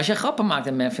 Ja. Maar als jij grappen maakt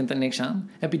en men vindt er niks aan,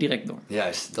 heb je direct door.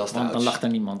 Juist, dat is want dan lacht er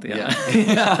niemand. Ja.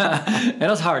 En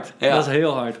dat is hard. Ja. Dat is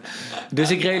heel hard.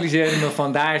 Dus ik realiseerde me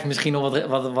van, daar is misschien nog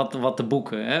wat te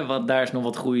boeken. Hè? Daar is nog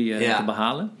wat groei te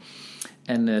behalen.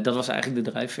 En dat was eigenlijk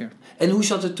de drijfveer. En hoe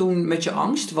zat het toen met je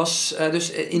angst?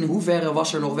 Dus in hoeverre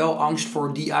was er nog wel angst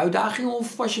voor die uitdaging?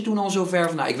 Of was je toen al zover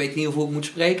van, ik weet niet of ik moet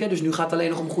spreken, dus nu gaat het alleen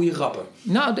nog om goede grappen?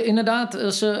 Nou, inderdaad, dat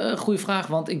is een goede vraag.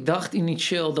 Want ik dacht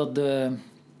initieel dat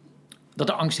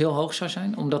de angst heel hoog zou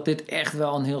zijn. Omdat dit echt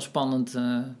wel een heel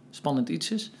spannend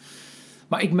iets is.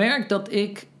 Maar ik merk dat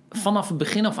ik vanaf het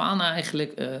begin af aan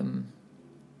eigenlijk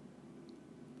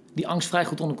die angst vrij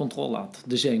goed onder controle had.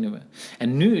 De zenuwen.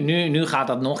 En nu gaat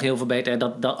dat nog heel veel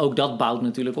beter. Ook dat bouwt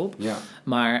natuurlijk op. Ja.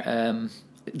 Maar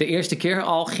de eerste keer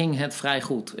al ging het vrij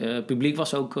goed. Het publiek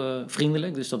was ook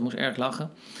vriendelijk, dus dat moest erg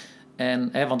lachen.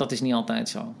 Want dat is niet altijd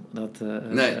zo.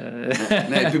 Nee,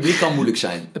 het publiek kan moeilijk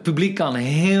zijn. Het publiek kan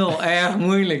heel erg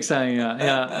moeilijk zijn,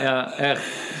 ja, echt.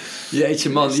 Jeetje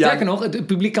man. Sterker nog, het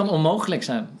publiek kan onmogelijk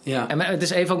zijn. Ja. En het is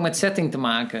even ook met setting te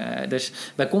maken. Dus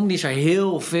bij comedy is er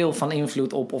heel veel van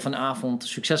invloed op of een avond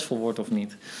succesvol wordt of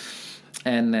niet.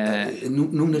 En,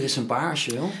 noem er eens een paar als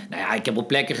je wil. Nou ja, ik heb op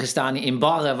plekken gestaan in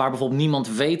barren waar bijvoorbeeld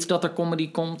niemand weet dat er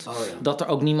comedy komt. Oh, ja. Dat er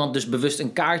ook niemand dus bewust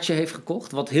een kaartje heeft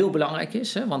gekocht. Wat heel belangrijk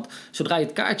is. Hè? Want zodra je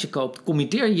het kaartje koopt,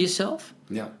 committeer je jezelf.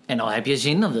 Ja. En dan heb je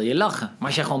zin, dan wil je lachen. Maar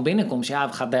als je gewoon binnenkomt, we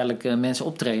gaan dadelijk mensen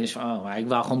optreden. Dus ik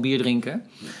wou gewoon bier drinken.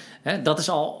 Ja. Hè? Dat is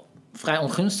al vrij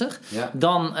ongunstig. Ja.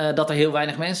 Dan dat er heel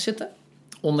weinig mensen zitten.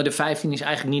 Onder de 15 is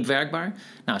eigenlijk niet werkbaar.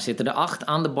 Nou, zitten er 8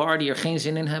 aan de bar die er geen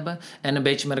zin in hebben. En een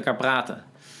beetje met elkaar praten.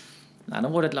 Nou,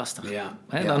 dan wordt het lastig. Ja,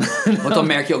 ja. Want dan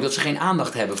merk je ook dat ze geen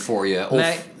aandacht hebben voor je.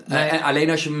 Of, nee. Alleen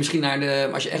als je misschien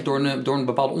als je echt door een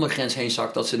bepaalde ondergrens heen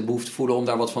zakt, dat ze de behoefte voelen om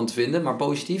daar wat van te vinden. Maar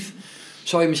positief,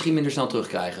 zou je misschien minder snel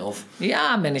terugkrijgen? Of?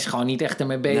 Ja, men is gewoon niet echt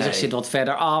ermee bezig. Zit wat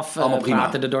verder af.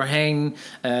 Praten er doorheen.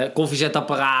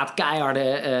 Koffiezetapparaat,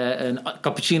 keiharde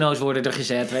cappuccino's worden er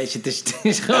gezet. Weet je, het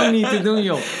is gewoon niet te doen,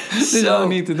 joh. Het is gewoon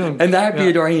niet te doen. En daar heb je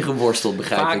je doorheen geworsteld,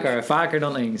 begrijp ik. Vaker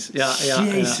dan eens.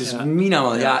 Jezus, Mina,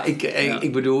 man. Ja,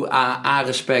 ik bedoel,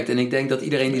 respect. En ik denk dat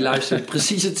iedereen die luistert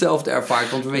precies hetzelfde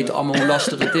ervaart. Want we weten allemaal hoe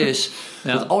lastig het is.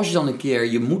 Ja. Want als je dan een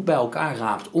keer je moed bij elkaar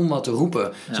raapt om wat te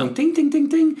roepen. Zo'n ting, ting, ting,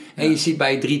 ting. En je ziet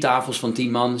bij 3 tafels van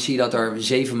 10 man, zie je dat er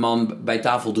 7 man bij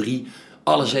tafel 3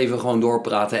 alles even gewoon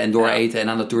doorpraten en dooreten en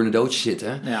aan het tornadootje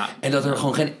zitten. Ja. En dat er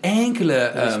gewoon geen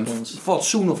enkele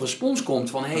fatsoen of respons komt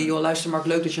van hey joh, luister maar,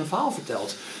 leuk dat je een verhaal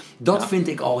vertelt. Dat vind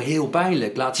ik al heel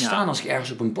pijnlijk. Laat staan als ik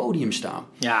ergens op een podium sta.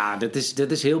 Ja,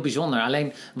 dat is heel bijzonder.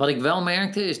 Alleen wat ik wel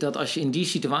merkte is dat als je in die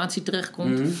situatie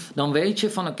terechtkomt, dan weet je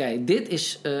van oké, dit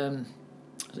is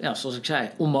zoals ik zei,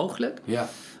 onmogelijk. Ja.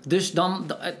 Dus dan,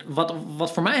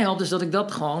 wat voor mij helpt, is dat ik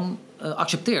dat gewoon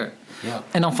accepteer. Ja.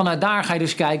 En dan vanuit daar ga je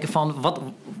dus kijken van,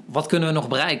 wat kunnen we nog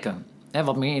bereiken? Hè,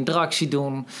 wat meer interactie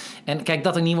doen. En kijk,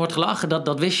 dat er niet wordt gelachen,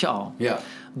 dat wist je al. Ja.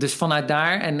 Dus vanuit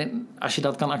daar, en als je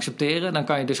dat kan accepteren, dan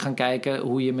kan je dus gaan kijken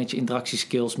hoe je met je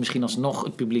interactieskills misschien alsnog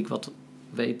het publiek wat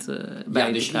weet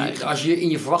bij dus als je in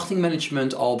je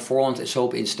verwachtingmanagement al op voorhand zo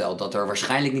op instelt dat er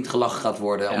waarschijnlijk niet gelachen gaat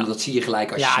worden, omdat dat zie je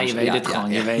gelijk als je je weet het gewoon.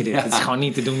 Je weet het. Het is gewoon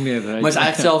niet te doen meer. Maar het is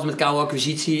eigenlijk hetzelfde met koude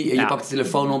acquisitie. Je pakt de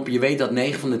telefoon op, je weet dat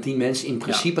 9 van de 10 mensen in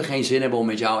principe geen zin hebben om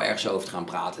met jou ergens over te gaan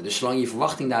praten. Dus zolang je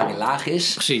verwachting daarin laag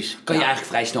is, kan je eigenlijk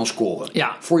vrij snel scoren.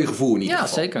 Ja. Voor je gevoel in ieder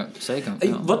geval. Ja, zeker.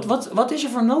 Wat is er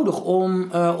voor nodig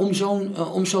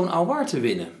om zo'n award te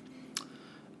winnen?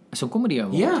 Zo'n comedy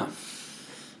award? Ja.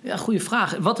 Ja, goede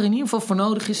vraag. Wat er in ieder geval voor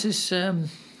nodig is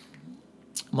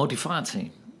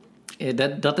motivatie.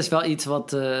 Dat is wel iets wat,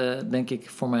 denk ik,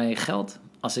 voor mij geldt.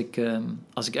 Als ik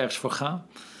ergens voor ga,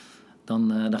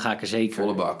 dan ga ik er zeker...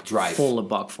 Volle bak, drive. Volle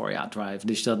bak voor, drive.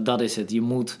 Dus dat is het. Je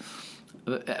moet...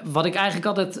 Wat ik eigenlijk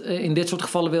altijd in dit soort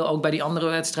gevallen wil, ook bij die andere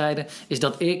wedstrijden, is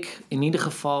dat ik in ieder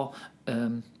geval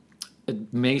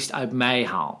het meest uit mij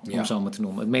haal, om zo maar te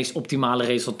noemen. Het meest optimale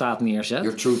resultaat neerzet.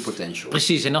 Your true potential.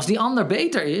 Precies, en als die ander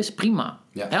beter is, prima.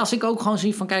 Ja. Als ik ook gewoon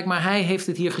zie van, kijk, maar hij heeft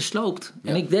het hier gesloopt. Ja.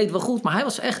 En ik deed wel goed, maar hij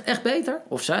was echt beter,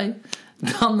 of zij.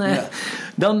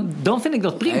 Dan vind ik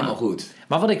dat prima. Helemaal goed.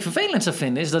 Maar wat ik vervelend zou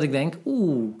vinden, is dat ik denk,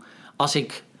 als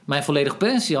ik mijn volledige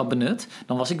potentie had benut,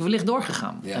 dan was ik wellicht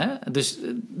doorgegaan. Ja. Hè?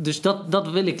 Dus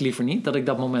dat wil ik liever niet, dat ik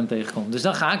dat moment tegenkom. Dus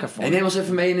dan ga ik ervoor. En neem ons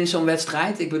even mee in zo'n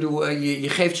wedstrijd. Ik bedoel, je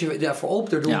geeft je daarvoor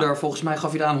op. Volgens mij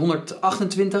gaf je daar aan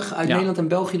 128 uit Nederland en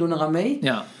België doen eraan mee.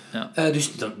 Ja. Ja.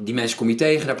 Dus die mensen kom je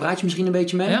tegen, daar praat je misschien een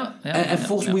beetje mee. En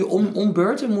vervolgens moet je om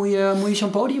beurten, moet je zo'n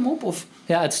podium op? Of?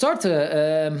 Ja, het startte.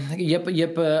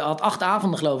 Je had 8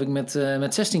 avonden, geloof ik,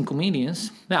 met 16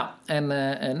 comedians. Ja, en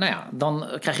dan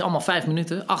krijg je allemaal 5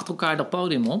 minuten achter elkaar dat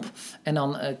podium op. En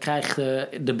dan krijg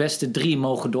de beste 3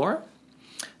 mogen door.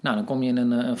 Nou, dan kom je in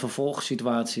een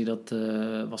vervolgsituatie. Dat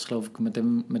was geloof ik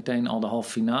meteen al de halve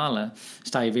finale.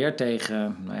 Sta je weer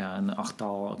tegen een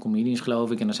 8-tal comedians,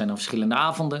 geloof ik. En er zijn dan verschillende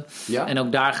avonden. Ja. En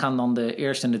ook daar gaan dan de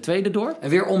eerste en de tweede door. En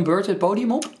weer om beurt het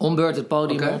podium op? Om beurt het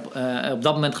podium op. Op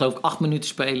dat moment geloof ik 8 minuten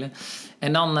spelen.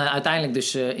 En dan uiteindelijk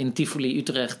dus in Tivoli,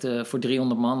 Utrecht voor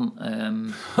 300 man.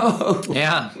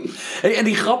 Ja. Hey, en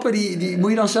die grappen, die moet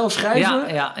je dan zelf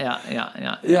schrijven?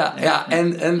 Ja.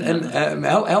 En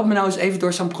help me nou eens even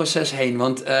door zo'n proces heen.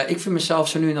 Want ik vind mezelf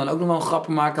zo nu en dan ook nog wel een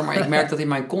grappenmaker. Maar ik merk dat in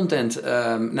mijn content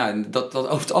dat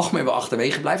over het algemeen wel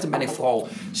achterwege blijft. Dan ben ik vooral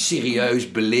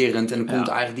serieus, belerend. En dan komt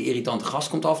eigenlijk die irritante gast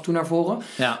komt af en toe naar voren.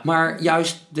 Ja. Maar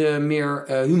juist de meer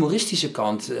humoristische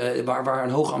kant, waar een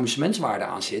hoge amusementswaarde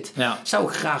aan zit, zou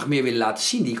ik graag meer willen laten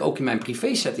zien, die ik ook in mijn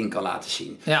privé-setting kan laten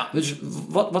zien. Ja. Dus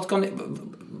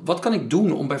wat kan ik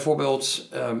doen om bijvoorbeeld,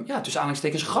 tussen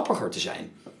aanhalingstekens, grappiger te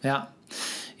zijn?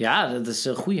 Ja, dat is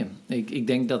een goeie. Ik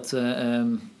denk dat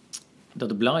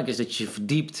het belangrijk is dat je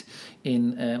verdiept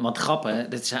in, want grappen,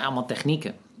 dat zijn allemaal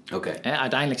technieken. Okay.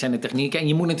 Uiteindelijk zijn het technieken. En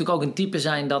je moet natuurlijk ook een type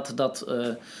zijn dat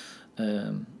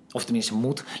of tenminste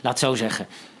moet, laat het zo zeggen.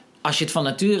 als je het van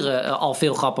nature al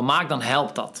veel grappen maakt, dan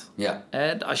helpt dat. Ja.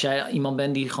 Als jij iemand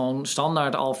bent die gewoon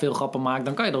standaard al veel grappen maakt,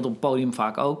 dan kan je dat op het podium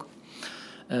vaak ook.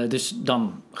 Dus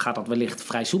dan gaat dat wellicht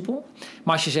vrij soepel.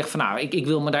 Maar als je zegt van nou, ik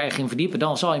wil me daar echt in verdiepen,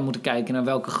 dan zal je moeten kijken naar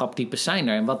welke graptypes zijn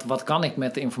er. En wat kan ik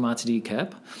met de informatie die ik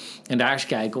heb. En daar eens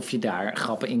kijken of je daar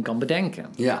grappen in kan bedenken.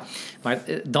 Ja. Maar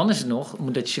dan is het nog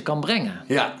dat je ze kan brengen.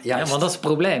 Ja, juist. Want dat is het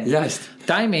probleem. Juist.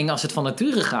 Timing, als het van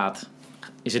nature gaat,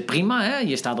 is het prima. Hè?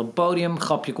 Je staat op het podium,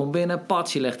 grapje komt binnen,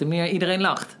 pats, je legt hem neer, iedereen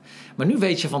lacht. Maar nu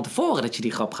weet je van tevoren dat je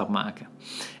die grap gaat maken.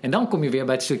 En dan kom je weer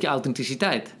bij het stukje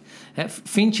authenticiteit.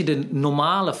 Vind je de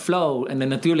normale flow en de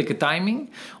natuurlijke timing?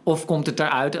 Of komt het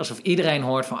eruit alsof iedereen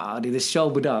hoort van... dit is zo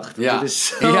bedacht. Ja. Dit is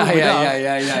zo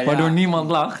bedacht. Waardoor niemand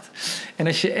lacht. En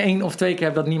als je 1 of 2 keer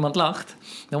hebt dat niemand lacht...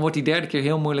 dan wordt die derde keer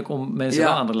heel moeilijk om mensen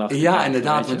wel aan te lachen. Ja,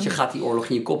 inderdaad. Want je gaat die oorlog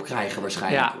in je kop krijgen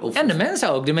waarschijnlijk. Ja. En de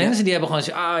mensen ook. De mensen die hebben gewoon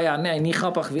gezegd... nee, niet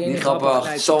grappig. Weer niet grappig.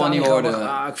 Nee, zal niet worden.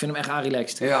 Ik vind hem echt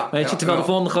relaxed. Terwijl de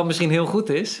volgende grap misschien heel goed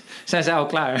is... zijn ze al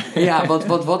klaar. Ja,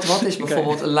 wat is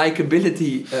bijvoorbeeld een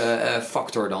likability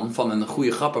factor dan... van een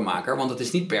goede grappenmaker? Want het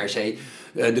is niet per se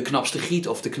de knapste giet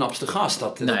of de knapste gast.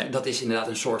 Dat is inderdaad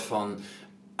een soort van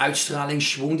uitstraling,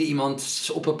 schwung... die iemand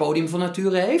op het podium van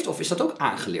nature heeft? Of is dat ook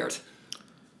aangeleerd?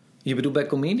 Je bedoelt bij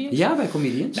comedians? Ja, bij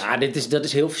comedians. Nou, dat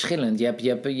is heel verschillend. Je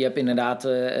hebt inderdaad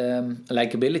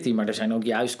likability, maar er zijn ook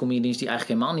juist comedians die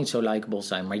eigenlijk helemaal niet zo likable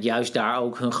zijn. Maar juist daar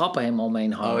ook hun grappen helemaal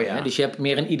omheen hangen. Hè? Dus je hebt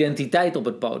meer een identiteit op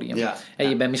het podium. Ja. En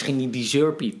je bent misschien niet die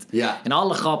zeurpiet. Ja. En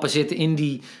alle grappen zitten in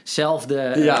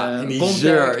diezelfde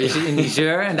context. In die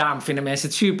zeur. En daarom vinden mensen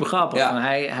het super grappig. Ja.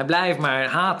 Hij blijft maar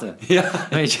haten. Ja.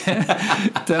 Weet je?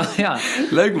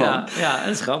 Leuk man. Ja,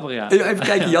 dat is grappig, ja. Even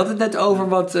kijken, je had het net over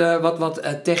wat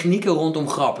technieken rondom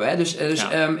grappen. Hè? Dus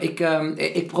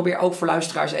ik probeer ook voor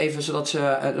luisteraars even, zodat ze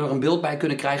er een beeld bij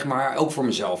kunnen krijgen, maar ook voor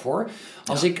mezelf hoor.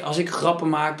 Als ik grappen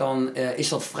maak, dan is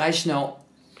dat vrij snel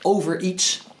over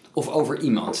iets of over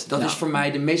iemand. Dat is voor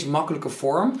mij de meest makkelijke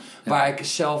vorm waar ik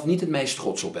zelf niet het meest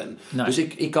trots op ben. Nee. Dus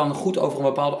ik kan goed over een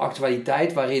bepaalde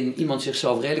actualiteit waarin iemand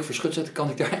zichzelf redelijk verschut zet, kan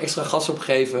ik daar extra gas op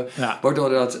geven. Ja. Waardoor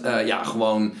dat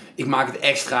gewoon, ik maak het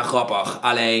extra grappig.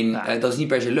 Alleen, dat is niet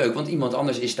per se leuk, want iemand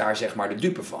anders is daar zeg maar de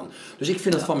dupe van. Dus ik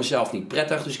vind dat van mezelf niet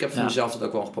prettig. Dus ik heb van mezelf dat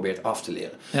ook wel geprobeerd af te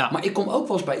leren. Ja. Maar ik kom ook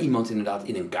wel eens bij iemand inderdaad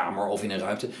in een kamer of in een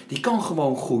ruimte, die kan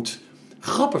gewoon goed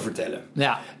grappen vertellen.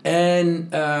 Ja. En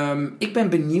ik ben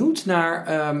benieuwd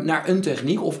naar een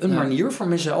techniek of een manier voor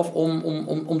mezelf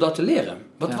om dat te leren.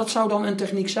 Wat zou dan een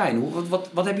techniek zijn?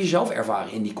 Wat heb je zelf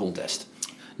ervaren in die contest?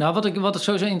 Nou, wat het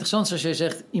sowieso interessant is als je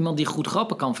zegt iemand die goed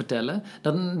grappen kan vertellen,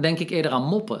 dan denk ik eerder aan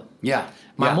moppen. Ja.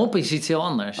 Maar moppen is iets heel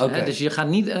anders. Okay. Hè? Dus je gaat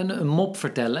niet een mop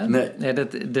vertellen. Nee.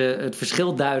 Het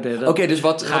verschil duiden. Oké, dus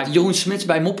wat Jeroen Smits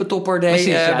bij Moppentopper deed,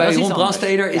 precies, bij Ron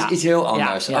Brandsteder is iets heel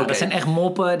anders. Ja, dat zijn echt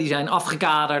moppen, die zijn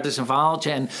afgekaderd, het is een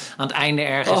verhaaltje. En aan het einde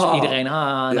ergens iedereen, dan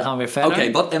gaan we weer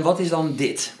verder. Oké, en wat is dan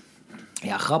dit?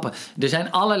 Ja, grappen. Er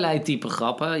zijn allerlei typen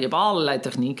grappen. Je hebt allerlei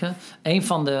technieken. Een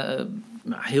van de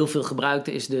heel veel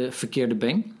gebruikte is de verkeerde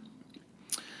been.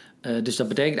 Dus dat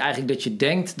betekent eigenlijk dat je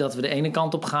denkt dat we de ene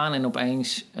kant op gaan en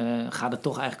opeens gaat het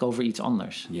toch eigenlijk over iets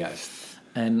anders. Juist.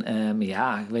 En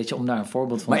weet je, om daar een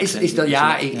voorbeeld van te geven. Maar is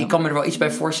dat, ik kan me er wel iets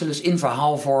bij voorstellen. Dus in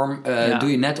verhaalvorm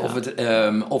doe je net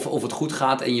of het goed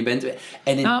gaat en je bent...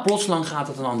 En plotseling gaat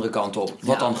het een andere kant op,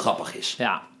 wat dan grappig is.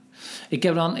 Ja. Ik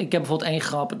heb bijvoorbeeld één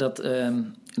grap dat...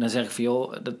 dan zeg ik van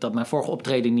joh, dat mijn vorige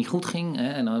optreden niet goed ging. Hè,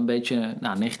 en dan een beetje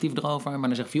negatief erover. Maar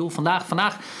dan zeg ik van joh,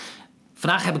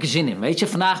 vandaag heb ik er zin in. Weet je,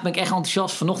 vandaag ben ik echt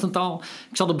enthousiast. Vanochtend al.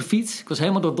 Ik zat op de fiets. Ik was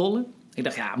helemaal door dolle. Ik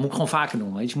dacht, moet ik gewoon vaker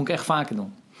doen. Weet je, moet ik echt vaker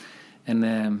doen.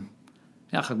 En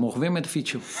ga ik morgen weer met de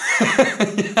fiets, joh.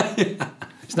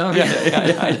 Snap je?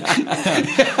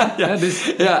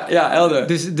 Helder.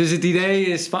 Dus het idee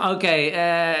is van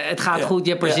het gaat goed,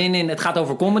 je hebt er zin in, het gaat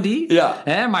over comedy. Ja.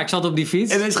 Hè, maar ik zat op die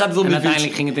fiets. En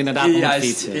uiteindelijk ging het inderdaad om de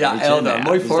fiets. Ja, helder.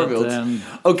 Mooi voorbeeld.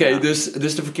 Dus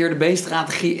de verkeerde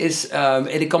beenstrategie is,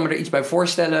 en ik kan me er iets bij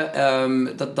voorstellen,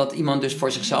 dat iemand dus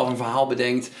voor zichzelf een verhaal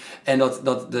bedenkt. En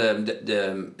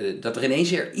dat er ineens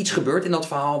weer iets gebeurt in dat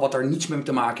verhaal wat er niets mee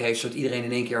te maken heeft, zodat iedereen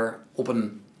in één keer op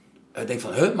een... denk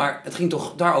van, maar het ging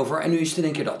toch daarover en nu is het in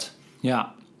één keer dat.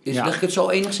 Ja. Leg ik het zo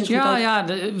enigszins goed uit? Ja,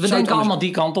 we denken allemaal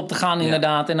die kant op te gaan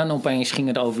inderdaad. En dan opeens ging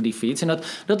het over die fiets. En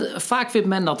vaak vindt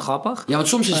men dat grappig. Ja, want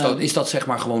soms is dat zeg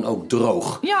maar gewoon ook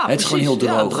droog. Ja, het is gewoon heel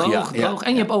droog. Droog.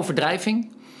 En je hebt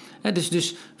overdrijving.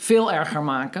 Dus veel erger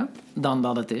maken dan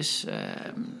dat het is.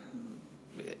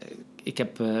 Ik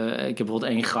heb bijvoorbeeld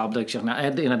één grap dat ik zeg...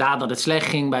 inderdaad dat het slecht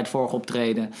ging bij het vorige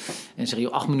optreden. En zeg je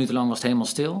 8 minuten lang was het helemaal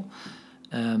stil...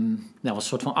 was een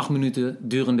soort van 8 minuten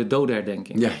durende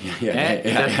dodenherdenking.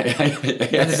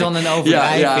 Dat is dan een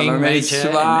overdrijving. Maar weet je,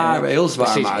 zwaar, heel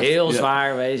zwaar. Precies, heel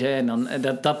zwaar, weet je. En dan,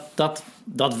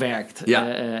 dat werkt. Ja.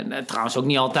 Trouwens ook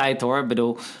niet altijd, hoor. Ik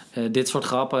bedoel, dit soort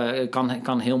grappen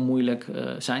kan heel moeilijk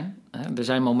zijn. Er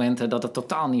zijn momenten dat het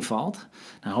totaal niet valt.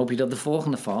 Dan hoop je dat de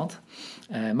volgende valt.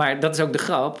 Maar dat is ook de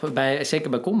grap, zeker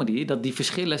bij comedy, dat die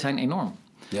verschillen zijn enorm.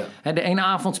 Ja. De ene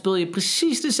avond speel je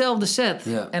precies dezelfde set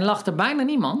en lacht er bijna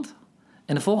niemand.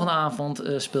 En de volgende avond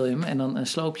speel je hem en dan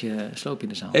sloop je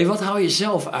de zaal. Hey, wat haal je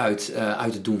zelf uit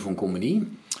het doen van comedy?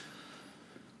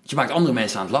 Je maakt andere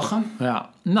mensen aan het lachen. Ja,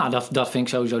 nou, dat vind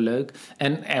ik sowieso leuk.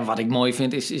 En wat ik mooi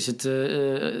vind is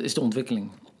de ontwikkeling.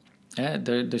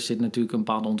 Er zit natuurlijk een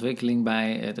bepaalde ontwikkeling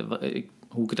bij.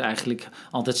 Hoe ik het eigenlijk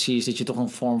altijd zie is dat je toch een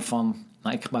vorm van...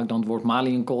 Nou, ik gebruik dan het woord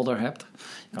maliënkolder hebt.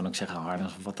 Je kan ook zeggen harde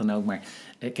of wat dan ook. Maar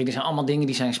kijk, er zijn allemaal dingen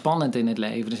die zijn spannend in het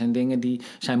leven. Er zijn dingen die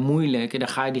zijn moeilijk en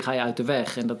die ga je uit de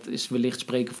weg. En dat is wellicht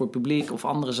spreken voor publiek of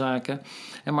andere zaken.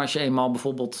 Maar als je eenmaal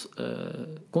bijvoorbeeld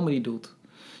comedy doet...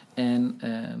 en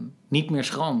niet meer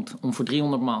schroomt om voor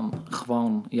 300 man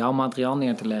gewoon jouw materiaal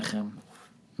neer te leggen...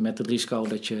 met het risico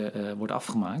dat je wordt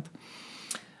afgemaakt...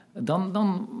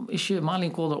 Dan is je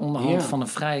maliënkolder onderhand van een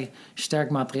vrij sterk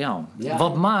materiaal. Ja.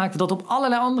 Wat maakt dat op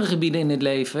allerlei andere gebieden in het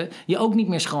leven... je ook niet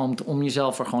meer schroomt om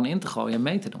jezelf er gewoon in te gooien en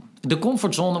mee te doen. De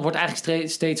comfortzone wordt eigenlijk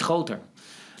steeds groter.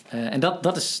 En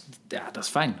dat is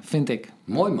fijn, vind ik.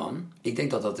 Mooi, man. Ik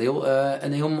denk dat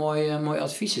een heel mooi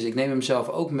advies is. Ik neem hem zelf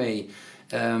ook mee...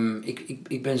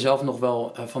 Ik ben zelf nog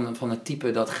wel van het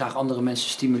type dat graag andere mensen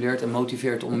stimuleert en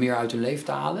motiveert om meer uit hun leven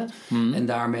te halen. En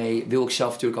daarmee wil ik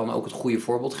zelf natuurlijk dan ook het goede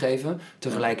voorbeeld geven.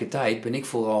 Tegelijkertijd ben ik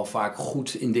vooral vaak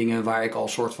goed in dingen waar ik al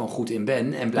soort van goed in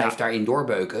ben en blijf daarin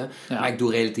doorbeuken. Ja. Maar ik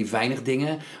doe relatief weinig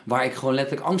dingen waar ik gewoon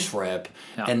letterlijk angst voor heb.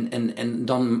 Ja. En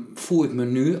dan voel ik me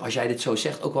nu, als jij dit zo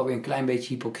zegt, ook wel weer een klein beetje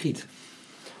hypocriet.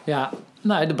 Ja,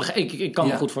 nou, ik kan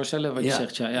me goed voorstellen wat je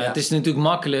zegt. Ja. Het is natuurlijk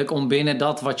makkelijk om binnen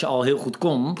dat wat je al heel goed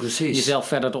kon... jezelf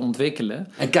verder te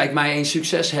ontwikkelen. En kijk, mij eens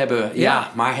succes hebben.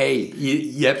 Ja, maar hey,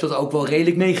 je hebt dat ook wel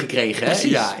redelijk meegekregen. Hè?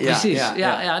 Precies.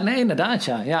 Ja, nee, inderdaad.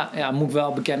 Ja, moet ik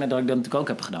wel bekennen dat ik dat natuurlijk ook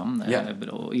heb gedaan. Ik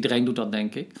bedoel, iedereen doet dat,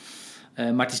 denk ik.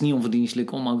 Maar het is niet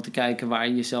onverdienstelijk om ook te kijken waar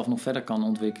je jezelf nog verder kan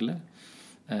ontwikkelen.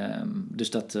 Dus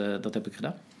dat heb ik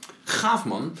gedaan. Gaaf,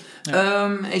 man.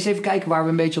 Ja. Eens even kijken waar we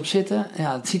een beetje op zitten.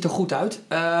 Ja, het ziet er goed uit.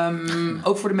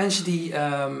 Ook voor de mensen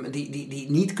die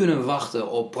niet kunnen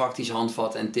wachten op praktische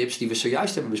handvatten en tips... die we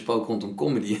zojuist hebben besproken rondom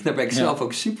comedy. Daar ben ik zelf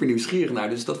ook super nieuwsgierig naar.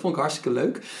 Dus dat vond ik hartstikke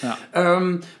leuk. Ja.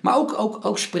 Maar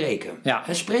ook spreken. Ja.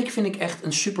 Spreken vind ik echt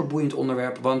een super boeiend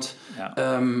onderwerp. Want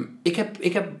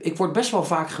ik word best wel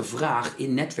vaak gevraagd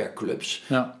in netwerkclubs...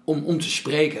 om te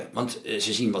spreken. Want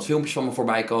ze zien wat filmpjes van me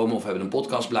voorbij komen... of hebben een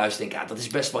podcast beluisterd. En denk dat is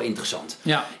best wel interessant.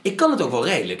 Ja. Ik kan het ook wel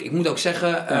redelijk. Ik moet ook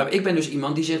zeggen, ik ben dus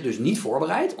iemand die zich dus niet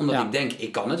voorbereidt. Omdat ik denk,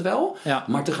 ik kan het wel. Ja.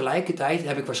 Maar tegelijkertijd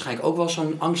heb ik waarschijnlijk ook wel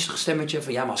zo'n angstig stemmetje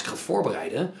van... maar als ik ga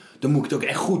voorbereiden, dan moet ik het ook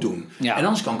echt goed doen. Ja. En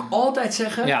anders kan ik altijd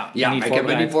zeggen... maar ik heb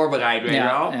me niet voorbereid, weet je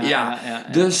wel.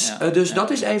 Dus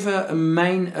dat is even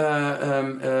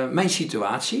mijn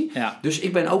situatie. Ja. Dus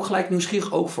ik ben ook gelijk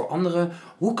nieuwsgierig, ook voor anderen...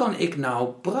 Hoe kan ik nou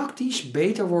praktisch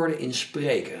beter worden in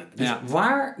spreken? Dus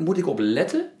waar moet ik op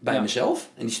letten bij mezelf?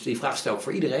 En die vraag stel ik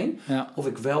voor iedereen. Ja. Of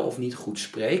ik wel of niet goed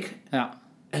spreek. Ja.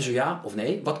 En zo ja of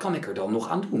nee, wat kan ik er dan nog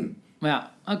aan doen?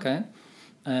 Ja, oké.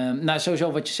 Nou,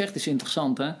 sowieso wat je zegt is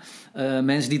interessant. Hè?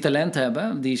 Mensen die talent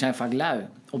hebben, die zijn vaak lui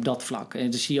op dat vlak. En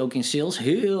dat zie je ook in sales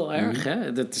heel erg.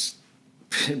 Hè?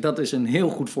 Dat is een heel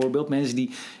goed voorbeeld. Mensen die...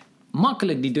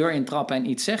 makkelijk die deur intrappen en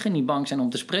iets zeggen, niet bang zijn om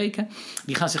te spreken,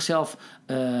 die gaan zichzelf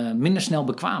minder snel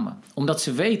bekwamen. Omdat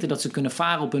ze weten dat ze kunnen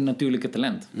varen op hun natuurlijke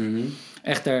talent. Mm-hmm.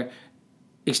 Echter,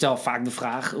 ik stel vaak de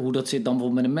vraag hoe dat zit dan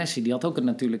bijvoorbeeld met een Messi. Die had ook een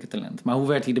natuurlijke talent. Maar hoe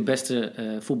werd hij de beste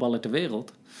voetballer ter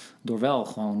wereld? Door wel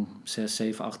gewoon 6,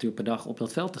 7, 8 uur per dag op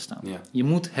dat veld te staan. Ja. Je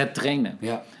moet het trainen.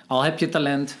 Ja. Al heb je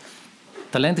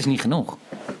talent is niet genoeg.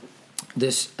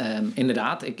 Dus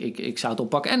inderdaad, ik zou het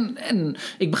oppakken. En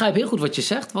ik begrijp heel goed wat je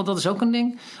zegt, want dat is ook een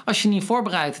ding. Als je niet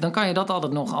voorbereidt, dan kan je dat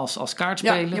altijd nog als kaart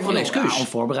spelen. Ja, je hebt wel een excuus.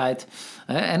 Onvoorbereid.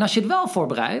 En als je het wel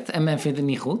voorbereidt en men vindt het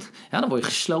niet goed... dan word je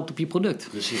gesloopt op je product.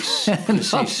 Precies.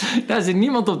 Daar zit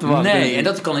niemand op te wachten. Nee, en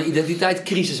dat kan een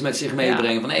identiteitscrisis met zich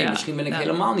meebrengen. Van misschien ben ik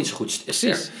helemaal niet zo goed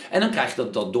sterk. En dan krijg je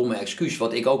dat domme excuus,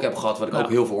 wat ik ook heb gehad... wat ik ook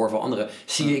heel veel hoor van anderen.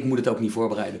 Zie je, ik moet het ook niet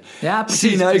voorbereiden. Ja,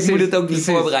 precies. Ik moet het ook niet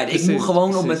voorbereiden. Ik moet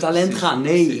gewoon op mijn talent gaan.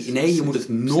 Nee, je moet het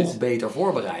nog beter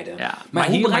voorbereiden. Ja. Maar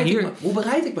hoe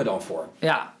bereid ik me dan voor?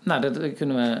 Ja, nou, daar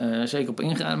kunnen we zeker op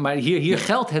ingaan. Maar hier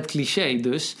geldt het cliché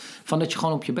dus... van dat je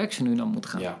gewoon op je bek nu dan moet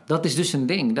gaan. Ja. Dat is dus een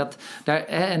ding.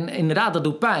 En inderdaad, dat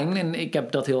doet pijn. En ik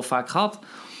heb dat heel vaak gehad.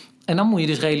 En dan moet je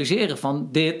dus realiseren van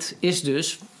dit is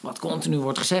dus wat continu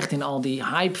wordt gezegd in al die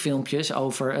hype-filmpjes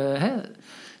over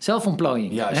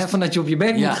zelfontplooiing. Van dat je op je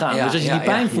bek moet gaan. Dus als je die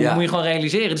pijn voelt, moet je gewoon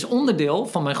realiseren. Het is onderdeel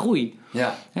van mijn groei.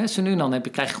 Ja. Zo nu en dan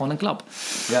krijg je gewoon een klap.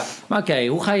 Ja. Maar oké,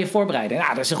 hoe ga je je voorbereiden?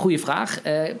 Nou, dat is een goede vraag.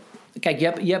 Kijk,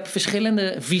 je hebt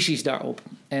verschillende visies daarop.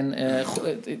 En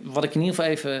wat ik in ieder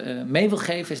geval even mee wil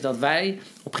geven is dat wij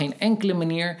op geen enkele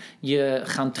manier je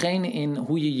gaan trainen in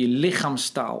hoe je je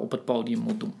lichaamstaal op het podium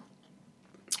moet doen.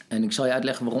 En ik zal je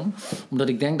uitleggen waarom. Omdat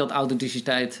ik denk dat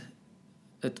authenticiteit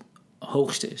het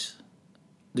hoogste is.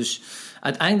 Dus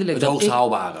uiteindelijk... Het hoogst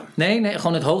haalbare. Nee,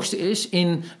 gewoon het hoogste is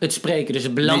in het spreken. Dus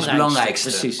het belangrijkste.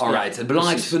 Precies. Alright. Het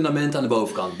belangrijkste fundament aan de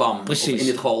bovenkant. Bam. Precies. Of in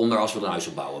dit geval onder als we een huis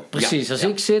opbouwen. Precies. Als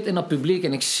ik zit in dat publiek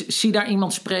en ik zie daar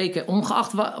iemand spreken,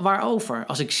 ongeacht waarover.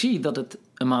 Als ik zie dat het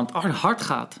een maand hard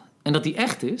gaat en dat die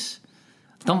echt is,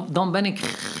 dan ben ik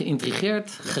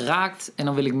geïntrigeerd, geraakt en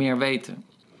dan wil ik meer weten.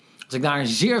 Als ik daar een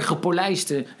zeer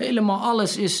gepolijste, helemaal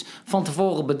alles is van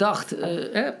tevoren bedacht,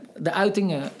 de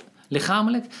uitingen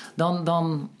lichamelijk,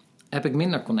 dan heb ik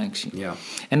minder connectie. Ja.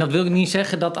 En dat wil niet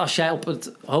zeggen dat als jij op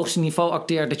het hoogste niveau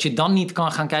acteert, dat je dan niet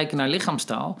kan gaan kijken naar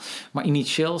lichaamstaal. Maar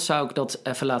initieel zou ik dat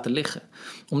even laten liggen.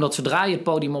 Omdat zodra je het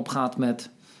podium opgaat met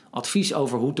advies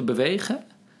over hoe te bewegen,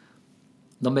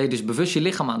 dan ben je dus bewust je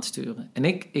lichaam aan het sturen. En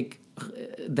ik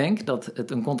denk dat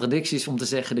het een contradictie is om te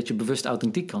zeggen dat je bewust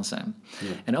authentiek kan zijn. Ja.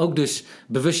 En ook dus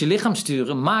bewust je lichaam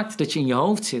sturen maakt dat je in je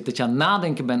hoofd zit. Dat je aan het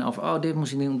nadenken bent over, dit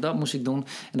moest ik doen, dat moest ik doen.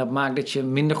 En dat maakt dat je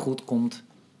minder goed komt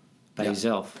bij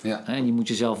jezelf. Ja. En je moet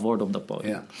jezelf worden op dat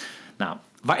podium. Ja. Nou,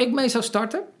 waar ik mee zou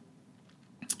starten,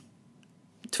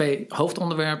 2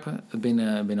 hoofdonderwerpen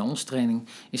binnen onze training,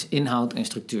 is inhoud en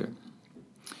structuur.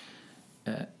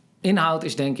 Inhoud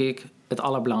is denk ik het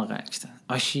allerbelangrijkste.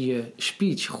 Als je je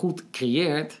speech goed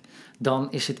creëert,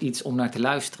 dan is het iets om naar te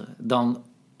luisteren. Dan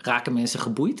raken mensen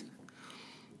geboeid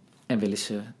en willen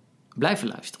ze blijven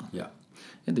luisteren. Ja.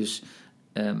 En dus,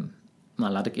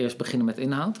 laat ik eerst beginnen met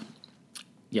inhoud.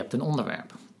 Je hebt een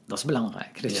onderwerp. Dat is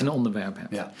belangrijk, dat je een onderwerp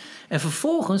hebt. Ja. En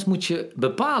vervolgens moet je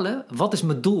bepalen, wat is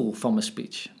mijn doel van mijn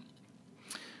speech?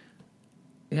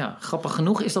 Ja, grappig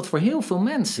genoeg is dat voor heel veel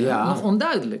mensen nog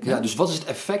onduidelijk. Ja, dus wat is het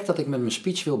effect dat ik met mijn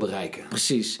speech wil bereiken?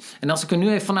 Precies. En als ik er nu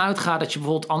even van uitga dat je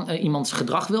bijvoorbeeld iemands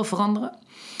gedrag wil veranderen,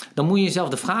 dan moet je jezelf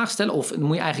de vraag stellen, of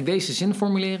moet je eigenlijk deze zin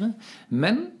formuleren.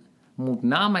 Men moet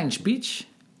na mijn speech, ...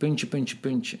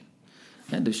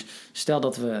 Ja, dus stel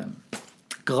dat we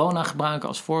corona gebruiken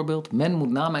als voorbeeld. Men moet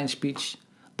na mijn speech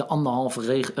de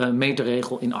 1,5 meter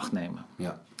regel in acht nemen.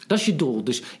 Ja. Dat is je doel.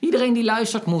 Dus iedereen die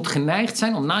luistert moet geneigd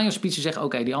zijn om na je speech te zeggen,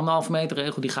 oké, die 1,5 meter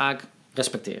regel die ga ik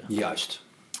respecteren. Juist.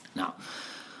 Nou,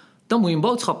 dan moet je een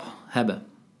boodschap hebben.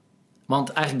 Want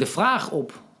eigenlijk de vraag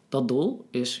op dat doel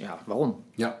is, waarom?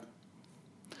 Ja.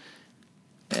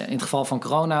 In het geval van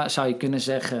corona zou je kunnen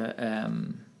zeggen,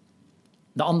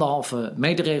 de 1,5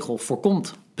 meter regel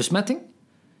voorkomt besmetting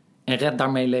en redt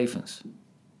daarmee levens.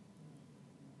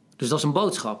 Dus dat is een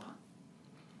boodschap.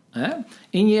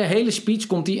 In je hele speech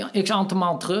komt die x aantal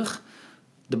maal terug.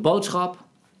 De boodschap,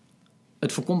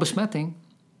 het voorkomt besmetting.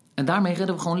 En daarmee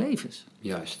redden we gewoon levens.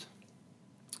 Juist.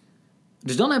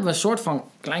 Dus dan hebben we een soort van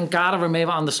klein kader waarmee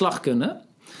we aan de slag kunnen. Nou,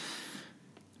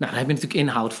 dan heb je natuurlijk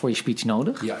inhoud voor je speech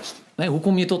nodig. Juist. Nee, hoe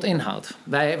kom je tot inhoud?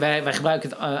 Wij gebruiken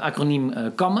het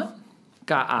acroniem KAME.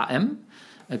 K-A-M.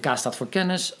 K staat voor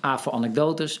kennis, A voor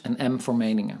anekdotes en M voor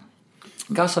meningen.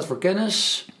 K staat voor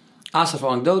kennis, A staat voor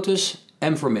anekdotes,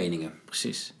 M voor meningen.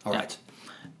 Precies. Alright.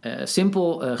 Ja.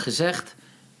 Simpel gezegd,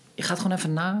 je gaat gewoon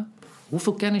even na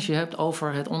hoeveel kennis je hebt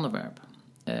over het onderwerp.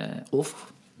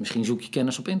 Of misschien zoek je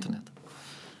kennis op internet.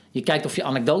 Je kijkt of je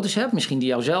anekdotes hebt, misschien die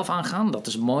jou zelf aangaan. Dat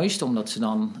is het mooiste, omdat ze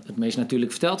dan het meest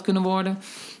natuurlijk verteld kunnen worden.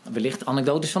 Wellicht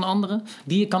anekdotes van anderen,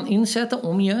 die je kan inzetten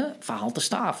om je verhaal te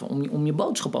staven, om je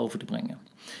boodschap over te brengen.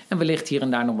 En wellicht hier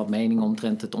en daar nog wat meningen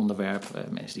omtrent het onderwerp.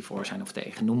 Mensen die voor zijn of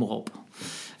tegen, noem maar op.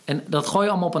 En dat gooi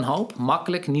je allemaal op een hoop.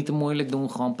 Makkelijk, niet te moeilijk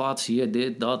doen. Gewoon pad, zie je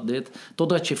dit, dat, dit.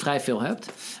 Totdat je vrij veel hebt.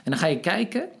 En dan ga je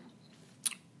kijken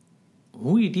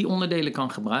hoe je die onderdelen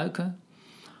kan gebruiken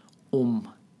om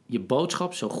je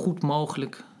boodschap zo goed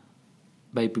mogelijk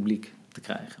bij je publiek te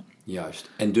krijgen. Juist.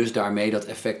 En dus daarmee dat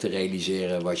effect te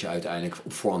realiseren wat je uiteindelijk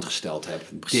op voorhand gesteld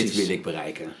hebt. Precies. Dit wil ik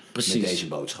bereiken. Precies. Met deze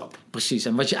boodschap. Precies.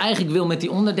 En wat je eigenlijk wil met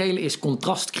die onderdelen is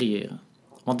contrast creëren.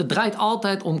 Want het draait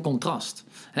altijd om contrast.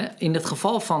 In het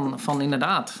geval van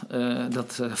inderdaad,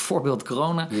 dat voorbeeld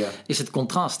corona, is het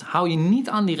contrast. Hou je niet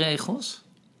aan die regels,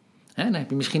 dan heb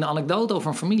je misschien een anekdote over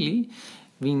een familie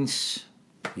wiens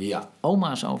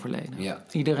oma is overleden. Ja.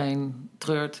 Iedereen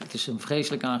treurt, het is een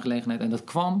vreselijke aangelegenheid. En dat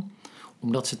kwam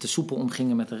omdat ze te soepel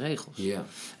omgingen met de regels. Ja.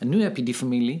 En nu heb je die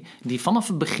familie die vanaf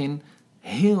het begin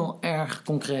heel erg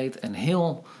concreet en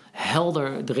heel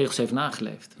helder de regels heeft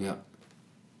nageleefd. Ja.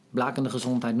 Blakende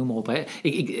gezondheid, noem maar op. Hè.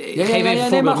 Ik Ja, geef even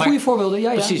voorbeelden. maar goede voorbeelden.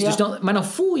 Ja, precies, ja. Dus maar dan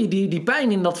voel je die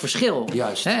pijn in dat verschil.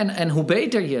 Juist. Hè, en hoe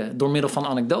beter je door middel van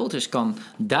anekdotes kan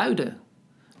duiden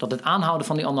dat het aanhouden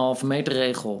van die 1,5 meter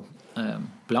regel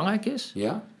belangrijk is.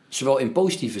 Ja. Zowel in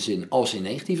positieve zin als in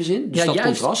negatieve zin. Dus dat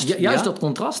juist, contrast. Juist dat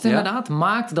contrast inderdaad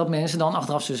maakt dat mensen dan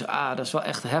achteraf zeggen... dat is wel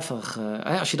echt heftig.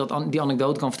 Als je die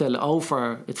anekdote kan vertellen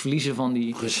over het verliezen van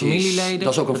die familieleden.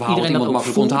 Dat is ook een verhaal dat iemand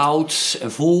makkelijk onthoudt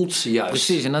en voelt. Juist.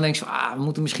 Precies, en dan denk je van... we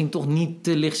moeten misschien toch niet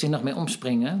te lichtzinnig mee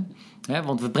omspringen.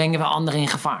 Want we brengen wel anderen in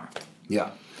gevaar.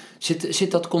 Ja.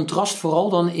 Zit dat contrast vooral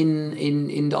dan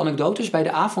in de anekdotes bij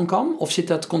de A van Kam? Of zit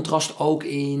dat contrast ook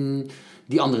in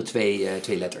die andere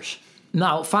twee letters?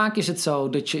 Nou, vaak is het zo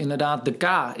dat je inderdaad... De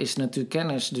K is natuurlijk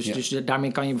kennis. Dus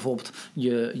daarmee kan je bijvoorbeeld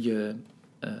je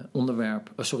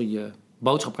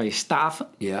boodschap kan je staven.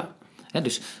 Ja.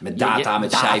 Dus met data,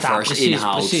 met cijfers, precies,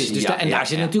 inhoud. Precies. Dus daar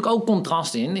zit natuurlijk ook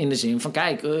contrast in de zin van...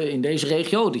 Kijk, in deze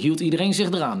regio hield iedereen zich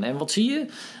eraan. En wat zie je?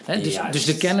 Dus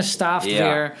de kennis staaft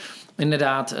weer...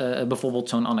 Inderdaad, bijvoorbeeld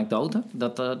zo'n anekdote.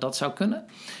 Dat zou kunnen.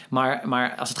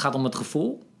 Maar als het gaat om het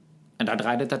gevoel... En daar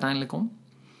draait het uiteindelijk om...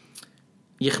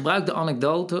 Je gebruikt de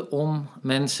anekdote om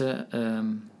mensen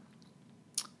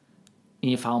in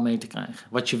je verhaal mee te krijgen.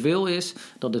 Wat je wil is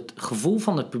dat het gevoel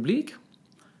van het publiek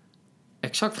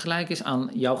exact gelijk is aan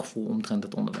jouw gevoel omtrent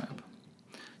het onderwerp.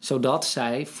 Zodat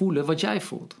zij voelen wat jij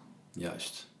voelt.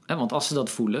 Juist. Want als ze dat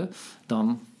voelen,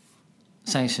 dan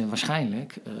zijn ze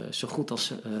waarschijnlijk zo goed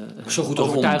als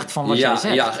overtuigd van wat jij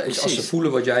zegt. Ja, als ze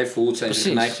voelen wat jij voelt, zijn ze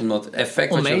geneigd om dat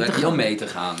effect om mee te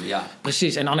gaan. Ja.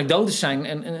 Precies, en anekdotes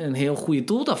zijn een heel goede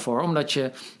tool daarvoor, omdat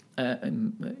je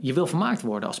wil vermaakt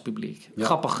worden als publiek. Ja.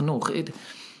 Grappig genoeg. Ik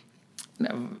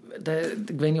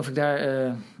weet niet of ik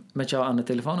daar met jou aan de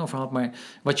telefoon over had, maar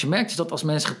wat je merkt is dat als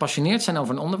mensen gepassioneerd zijn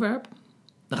over een onderwerp,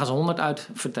 dan gaan ze 100 uit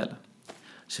vertellen.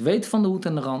 Ze weten van de hoed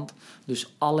en de rand,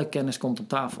 dus alle kennis komt op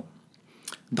tafel.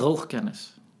 Droge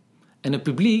kennis. En het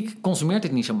publiek consumeert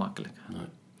het niet zo makkelijk. Nee.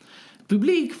 Het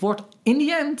publiek wordt in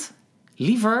die end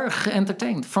liever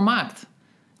geëntertained, vermaakt.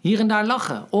 Hier en daar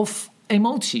lachen of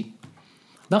emotie.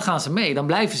 Dan gaan ze mee, dan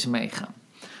blijven ze meegaan.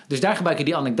 Dus daar gebruik je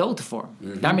die anekdote voor.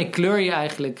 Mm-hmm. Daarmee kleur je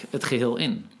eigenlijk het geheel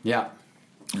in. Ja.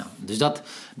 Nou, dus dat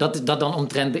dan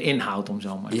omtrent de inhoud, om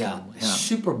zo maar te noemen. Ja,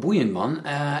 super boeiend, man.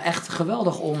 Echt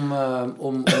geweldig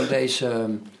om deze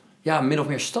min of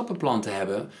meer stappenplan te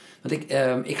hebben. Want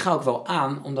ik ga ook wel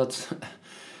aan, omdat,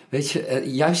 weet je,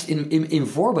 juist in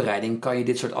voorbereiding kan je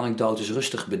dit soort anekdotes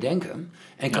rustig bedenken.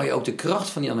 En kan je ook de kracht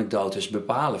van die anekdotes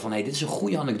bepalen. Van, dit is een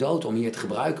goede anekdote om hier te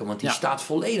gebruiken. Want die staat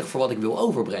volledig voor wat ik wil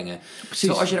overbrengen. Precies.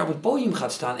 Terwijl als je daar op het podium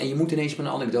gaat staan en je moet ineens met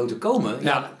een anekdote komen...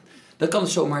 dan kan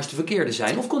het zomaar eens de verkeerde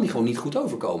zijn. Of kon die gewoon niet goed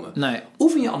overkomen. Nee.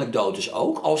 Oefen je anekdotes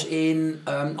ook. Als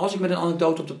ik met een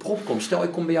anekdote op de prop kom. Stel,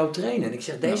 ik kom bij jou trainen. En ik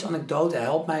zeg, deze anekdote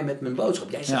helpt mij met mijn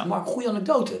boodschap. Jij zegt, Mark, goede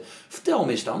anekdote. Vertel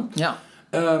me eens dan. Ja.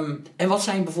 En wat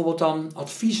zijn bijvoorbeeld dan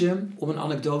adviezen om een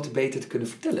anekdote beter te kunnen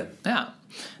vertellen? Ja,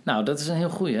 nou, dat is een heel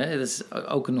goeie. Hè? Dat is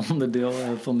ook een onderdeel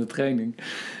van de training.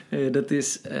 Dat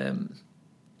is...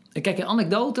 Kijk, een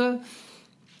anekdote...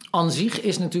 Aan zich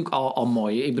is natuurlijk al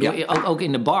mooi. Ik bedoel, ook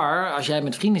in de bar, als jij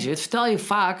met vrienden zit, vertel je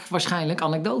vaak waarschijnlijk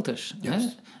anekdotes. Hè?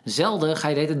 Zelden ga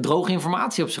je de hele tijd droge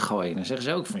informatie op ze gooien. Dan zeggen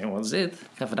ze ook van, joh, wat is dit? Ik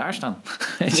ga even daar staan.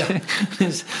 Ja.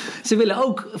 Dus ze willen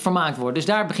ook vermaakt worden. Dus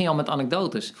daar begin je al met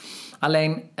anekdotes.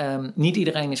 Alleen, niet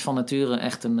iedereen is van nature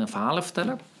echt een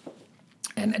verhalenverteller.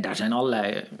 En daar zijn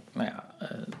allerlei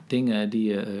dingen die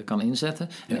je kan inzetten.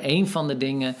 Ja. En een van de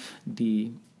dingen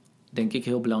die, denk ik,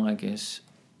 heel belangrijk is...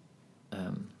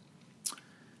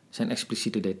 zijn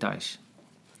expliciete details.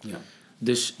 Ja.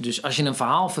 Dus als je een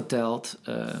verhaal vertelt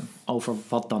over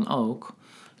wat dan ook...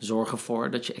 zorg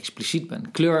ervoor dat je expliciet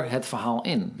bent. Kleur het verhaal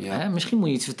in. Ja. Hè? Misschien moet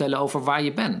je iets vertellen over waar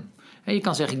je bent. Je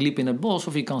kan zeggen, ik liep in het bos.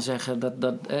 Of je kan zeggen,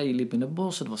 dat je liep in het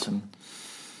bos. Het was een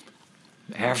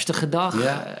herfstige dag.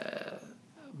 Ja.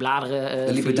 Bladeren...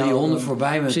 er liepen 3 honden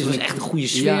voorbij. Het was echt een goede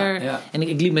sfeer. Ja, ja. En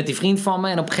ik liep met die vriend van me.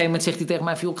 En op een gegeven moment zegt hij tegen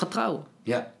mij... ik ga trouwen.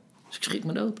 Ja. Dus ik schrik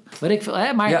me dood. Weet ik veel,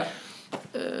 hè? Maar... Ja.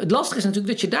 Het lastige is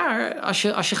natuurlijk dat je daar,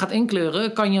 als je gaat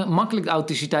inkleuren, kan je makkelijk de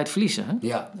authenticiteit verliezen. Hè?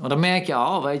 Ja. Want dan merk je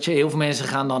al, weet je, heel veel mensen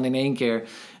gaan dan in één keer...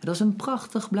 Dat is een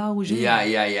prachtig blauwe zee. Ja.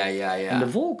 En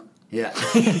de wolk. Ja.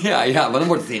 Maar dan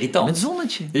wordt het irritant. En het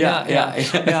zonnetje. Ja.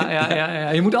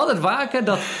 Je moet altijd waken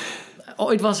dat...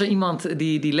 Ooit was er iemand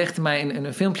die legde mij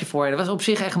een filmpje voor. Dat was op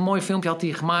zich echt een mooi filmpje, had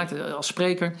hij gemaakt als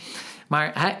spreker.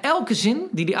 Maar elke zin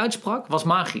die hij uitsprak was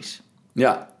magisch.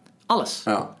 Ja. Alles.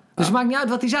 Ja. Dus het maakt niet uit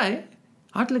wat hij zei.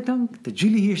 Hartelijk dank dat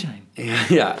jullie hier zijn.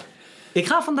 Ja. Ik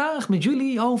ga vandaag met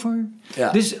jullie over...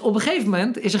 Ja. Dus op een gegeven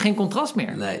moment is er geen contrast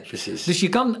meer. Nee, precies. Dus je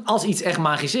kan, als iets echt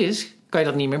magisch is, kan je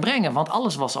dat niet meer brengen. Want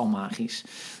alles was al magisch.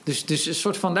 Dus een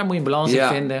soort van, daar moet je een balans in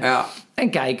vinden. Ja. En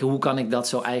kijken, hoe kan ik dat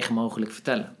zo eigen mogelijk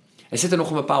vertellen. Er zitten nog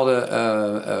een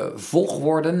bepaalde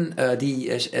volgwoorden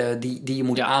die je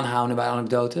moet aanhouden bij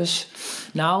anekdotes.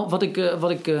 Nou, wat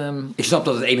ik Ik snap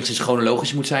dat het enigszins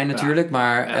chronologisch moet zijn natuurlijk.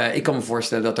 Maar ik kan me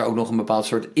voorstellen dat er ook nog een bepaald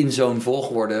soort in zo'n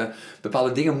volgorde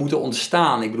bepaalde dingen moeten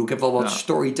ontstaan. Ik bedoel, ik heb wel wat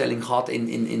storytelling gehad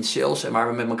in sales en waar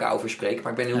we met elkaar over spreken.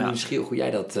 Maar ik ben heel nieuwsgierig hoe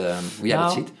jij dat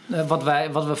ziet.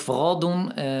 Wat we vooral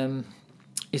doen,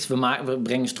 is we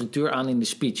brengen structuur aan in de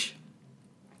speech.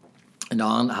 En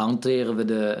dan hanteren we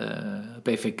de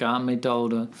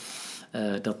PVK-methode.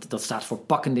 Dat staat voor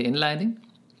pakkende inleiding.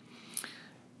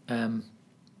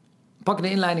 Pakkende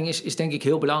inleiding is denk ik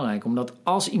heel belangrijk. Omdat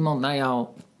als iemand naar jou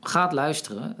gaat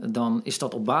luisteren, dan is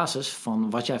dat op basis van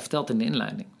wat jij vertelt in de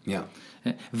inleiding. Ja.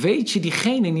 Weet je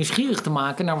diegene nieuwsgierig te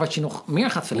maken naar wat je nog meer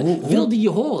gaat vertellen? Wil die je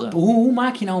horen? Hoe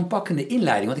maak je nou een pakkende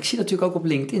inleiding? Want ik zie dat natuurlijk ook op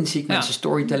LinkedIn. Zie ik mensen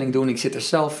storytelling doen. Ik zit er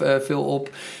zelf veel op.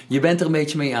 Je bent er een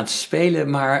beetje mee aan het spelen.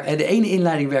 Maar de ene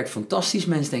inleiding werkt fantastisch.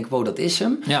 Mensen denken, wow, dat is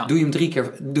hem. Ja. Doe je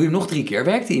hem nog 3 keer.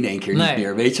 Werkt hij in 1 keer niet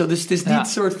meer. Weet je wel? Dus het is niet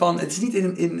soort van... Het is niet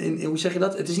in hoe zeg je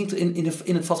dat? Het is niet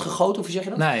in het vat gegoten. Of hoe zeg je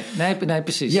dat? Nee,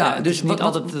 precies. Ja, dus het is niet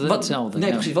altijd hetzelfde.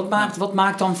 Nee, precies. Wat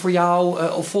maakt dan voor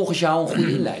jou of volgens jou een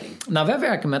goede inleiding? Nou, wij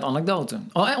werken met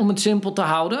anekdoten. Om het simpel te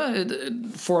houden,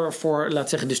 voor laat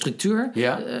zeggen, de structuur,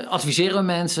 adviseren we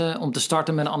mensen om te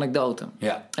starten met een anekdote.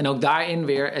 Ja. En ook daarin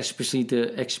weer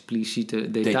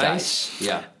expliciete details.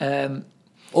 Ja.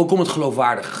 Ook om het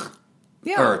geloofwaardig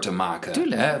te maken.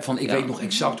 Tuurlijk. Hè? Van ik weet nog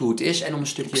exact hoe het is en om een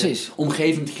stukje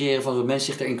omgeving te creëren van dat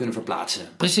mensen zich erin kunnen verplaatsen.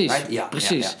 Precies. Right? Ja,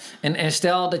 precies. Ja. En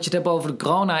stel dat je het hebt over de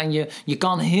corona en je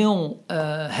kan heel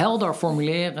helder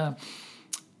formuleren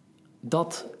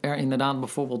dat er inderdaad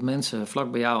bijvoorbeeld mensen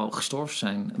vlak bij jou gestorven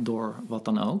zijn door wat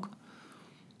dan ook.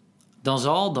 Dan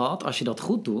zal dat, als je dat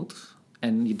goed doet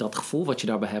en dat gevoel wat je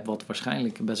daarbij hebt, wat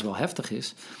waarschijnlijk best wel heftig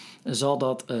is, zal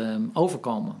dat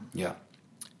overkomen. Ja.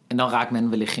 En dan raakt men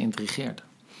wellicht geïntrigeerd.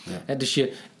 Ja. Dus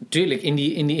natuurlijk, in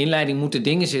die inleiding moeten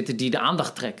dingen zitten die de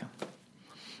aandacht trekken.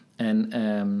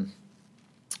 En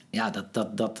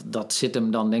dat zit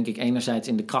hem dan denk ik enerzijds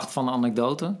in de kracht van de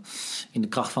anekdote, in de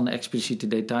kracht van de expliciete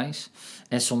details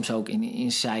en soms ook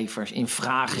in cijfers, in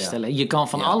vragen stellen. Je kan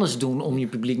van alles doen om je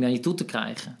publiek naar je toe te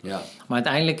krijgen. Ja. Maar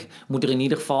uiteindelijk moet er in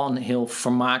ieder geval een heel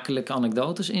vermakelijke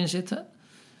anekdotes in zitten.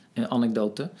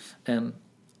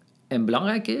 En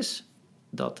belangrijk is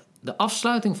dat de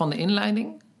afsluiting van de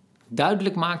inleiding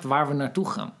duidelijk maakt waar we naartoe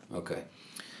gaan. Okay.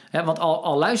 Want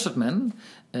al luistert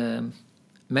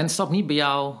men stapt niet bij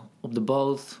jou op de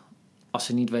boot als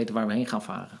ze niet weten waar we heen gaan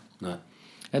varen. Nee.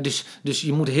 Dus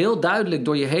je moet heel duidelijk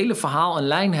door je hele verhaal een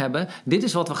lijn hebben. Dit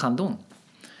is wat we gaan doen.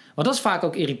 Want dat is vaak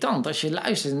ook irritant. Als je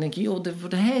luistert en denk je, joh,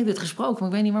 dit gesproken, maar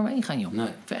ik weet niet waar we heen gaan, joh. Nee.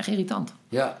 Dat is echt irritant.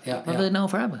 Wat wil je het nou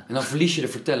over hebben? En dan verlies je de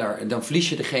verteller en dan verlies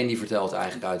je degene die vertelt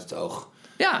eigenlijk uit het oog.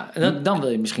 Ja, dan wil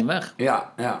je misschien weg.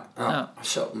 Ja.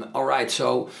 So, alright,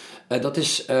 so dat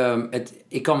is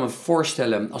ik kan me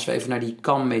voorstellen, als we even naar die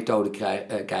KAM-methode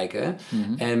kijken.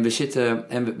 Mm-hmm. En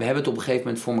we hebben het op een gegeven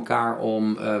moment voor elkaar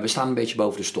om... we staan een beetje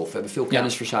boven de stof. We hebben veel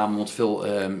kennis verzameld, veel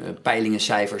peilingen,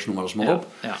 cijfers, noem alles maar op.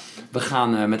 Ja. We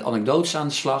gaan met anekdotes aan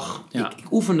de slag. Ja.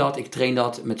 Ik oefen dat, ik train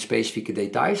dat met specifieke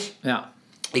details. Ja.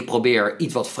 Ik probeer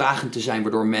iets wat vragend te zijn,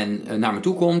 waardoor men naar me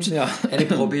toe komt. Ja. En ik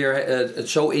probeer het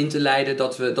zo in te leiden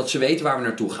dat ze weten waar we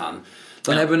naartoe gaan.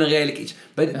 Dan hebben we een redelijk iets.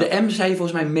 Bij de M zei je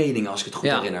volgens mij meningen, als ik het goed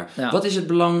herinner. Ja. Wat is het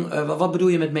belang? Wat bedoel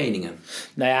je met meningen?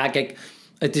 Nou ja, kijk,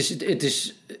 het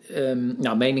is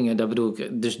meningen, daar bedoel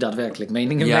ik dus daadwerkelijk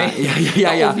meningen mee.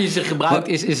 Ja. Of je ze gebruikt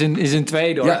is een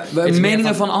tweede hoor. Ja,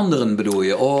 meningen van anderen bedoel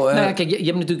je? Kijk, je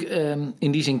hebt natuurlijk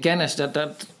in die zin kennis,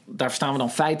 daar staan we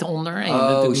dan feiten onder. En je hebt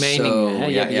natuurlijk meningen. Hè?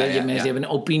 Je hebt mensen die hebben een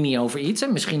opinie over iets.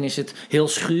 En misschien is het heel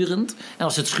schurend. En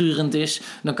als het schurend is,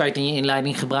 dan kan je het in je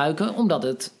inleiding gebruiken, omdat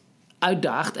het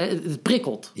uitdaagt, het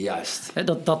prikkelt. Juist.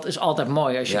 Dat is altijd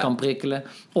mooi als je kan prikkelen.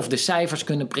 Of de cijfers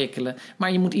kunnen prikkelen.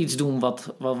 Maar je moet iets doen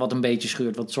wat een beetje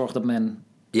scheurt. Wat zorgt dat men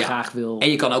graag wil. En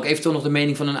je kan ook eventueel nog de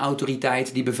mening van een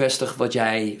autoriteit die bevestigt wat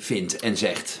jij vindt en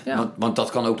zegt. Ja. Want dat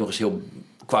kan ook nog eens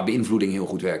qua beïnvloeding heel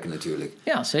goed werken natuurlijk.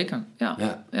 Ja, zeker.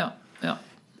 Ja.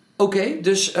 Oké,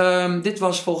 dus dit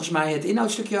was volgens mij het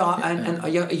inhoudstukje.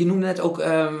 En je noemde net ook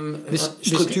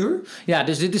structuur.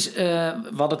 Dus dit is... we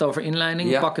hadden het over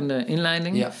inleiding, pakkende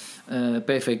inleiding. Ja.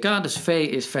 PVK, dus V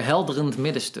is verhelderend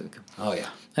middenstuk. Oh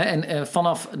ja. En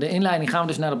vanaf de inleiding gaan we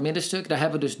dus naar dat middenstuk. Daar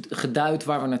hebben we dus geduid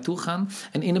waar we naartoe gaan.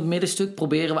 En in het middenstuk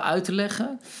proberen we uit te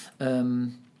leggen...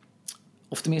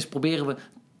 of tenminste proberen we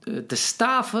te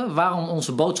staven waarom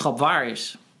onze boodschap waar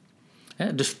is.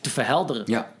 Dus te verhelderen.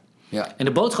 Ja. En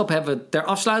de boodschap hebben we ter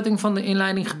afsluiting van de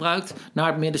inleiding gebruikt naar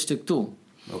het middenstuk toe.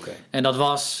 Okay. En dat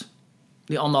was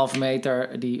die 1,5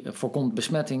 meter, die voorkomt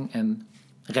besmetting en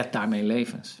redt daarmee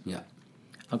levens. Ja.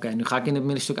 Oké, nu ga ik in het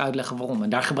middenstuk uitleggen waarom. En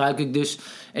daar gebruik ik dus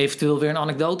eventueel weer een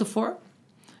anekdote voor,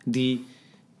 die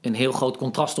een heel groot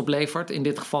contrast oplevert. In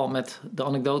dit geval met de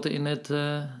anekdote in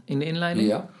de inleiding.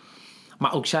 Ja.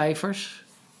 Maar ook cijfers,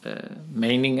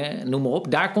 meningen, noem maar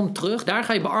op. Daar komt terug, daar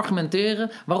ga je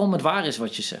beargumenteren waarom het waar is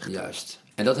wat je zegt. Juist.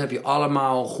 En dat heb je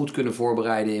allemaal goed kunnen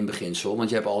voorbereiden in beginsel. Want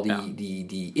je hebt al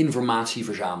die informatie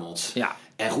verzameld. Ja.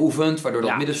 En geoefend, waardoor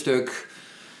dat middenstuk...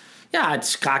 Ja, het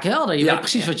is kraakhelder. Je weet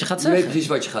precies wat je gaat zeggen. Je weet precies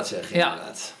wat je gaat zeggen,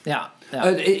 inderdaad. Ja.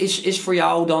 Is voor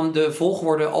jou dan de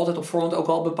volgorde altijd op voorhand ook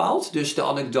al bepaald? Dus de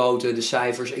anekdote, de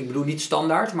cijfers. Ik bedoel niet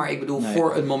standaard, maar ik bedoel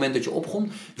voor het moment dat je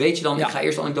opkomt. Weet je dan, ik ga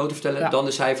eerst de anekdote vertellen, dan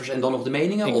de cijfers en dan nog de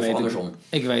meningen? Of andersom?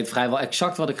 Ik weet vrijwel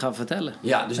exact wat ik ga vertellen.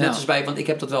 Ja, dus net als bij, want ik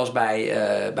heb dat wel eens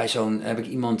bij zo'n, heb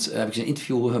ik zo'n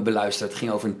interview beluisterd. Het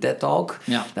ging over een TED-talk.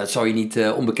 Ja. Nou, dat zou je niet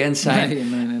onbekend zijn.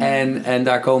 Nee. En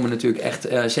daar komen natuurlijk echt,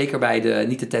 zeker bij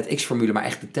niet de TEDx-formule, maar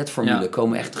echt de TED-formule,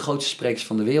 komen echt de grootste sprekers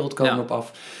van de wereld op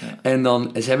af. Ja. En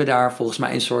dan, ze hebben daar volgens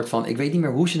mij een soort van, ik weet niet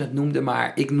meer hoe ze het noemden,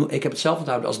 maar ik heb het zelf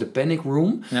onthouden als de panic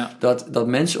room. Ja. Dat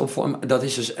mensen dat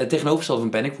is dus het tegenovergestelde van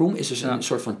panic room, is dus een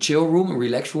soort van chill room, een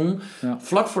relax room. Ja.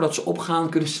 Vlak voordat ze opgaan,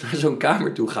 kunnen ze naar zo'n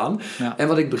kamer toe gaan. Ja. En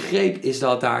wat ik begreep is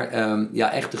dat daar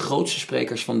echt de grootste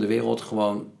sprekers van de wereld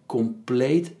gewoon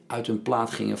compleet uit hun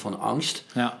plaat gingen van angst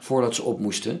voordat ze op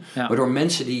moesten. Ja. Waardoor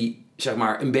mensen die zeg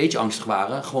maar een beetje angstig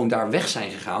waren, gewoon daar weg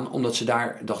zijn gegaan, omdat ze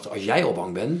daar dachten, als jij al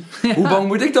bang bent, hoe bang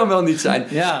moet ik dan wel niet zijn?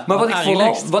 Ja, maar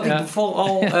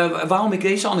waarom ik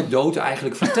deze anekdote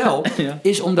eigenlijk vertel,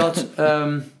 is omdat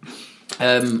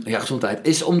gezondheid,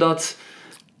 is omdat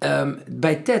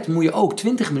bij TED moet je ook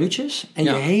 20 minuutjes en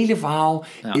je hele verhaal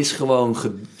is gewoon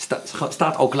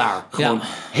staat al klaar. Gewoon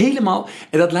helemaal.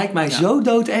 En dat lijkt mij zo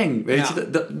doodeng. Weet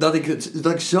je,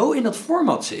 dat ik zo in dat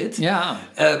format zit. Ja.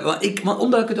 Want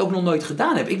omdat ik het ook nog nooit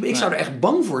gedaan heb. Ik zou er echt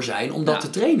bang voor zijn om dat te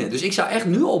trainen. Dus ik zou echt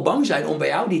nu al bang zijn om bij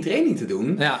jou die training te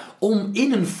doen. Ja. Om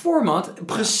in een format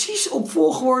precies op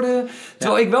volgorde.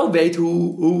 Terwijl ik wel weet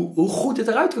hoe goed het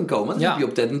eruit kan komen. Want dat heb je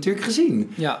op TED natuurlijk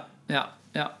gezien. Ja.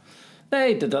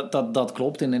 Nee, dat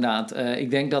klopt inderdaad.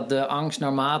 Ik denk dat de angst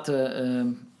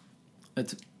naarmate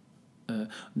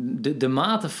de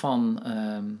mate van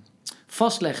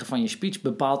vastleggen van je speech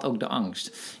bepaalt ook de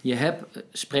angst. Je hebt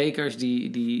sprekers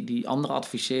die anderen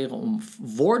adviseren om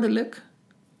woordelijk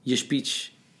je speech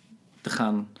te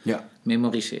gaan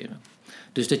memoriseren.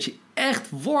 Dus dat je echt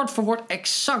woord voor woord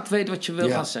exact weet wat je wil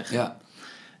gaan zeggen. Ja.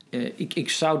 Ik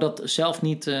zou dat zelf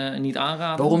niet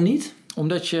aanraden. Waarom niet?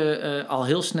 Omdat je al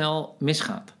heel snel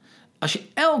misgaat. Als je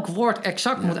elk woord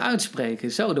exact moet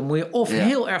uitspreken, dan moet je of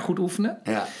heel erg goed oefenen.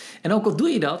 Ja. En ook al doe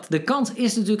je dat, de kans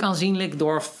is natuurlijk aanzienlijk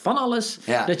door van alles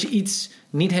dat je iets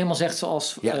niet helemaal zegt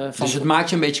zoals... dus het maakt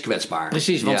je een beetje kwetsbaar.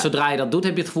 Preast, want zodra je dat doet,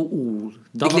 heb je het gevoel...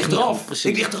 Ik lig eraf.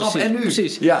 Ik lig eraf en nu.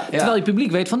 Precies. Ja. Terwijl je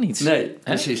publiek weet van niets. Nee,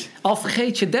 precies. Al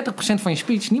vergeet je 30% van je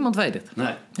speech, niemand weet het.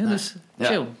 Nee. Dus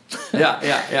chill.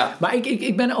 Ja. Maar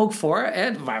ik ben ook voor,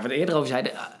 waar we het eerder over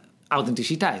zeiden...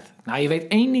 authenticiteit. Nou, je weet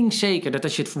één ding zeker, dat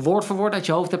als je het woord voor woord uit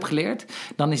je hoofd hebt geleerd,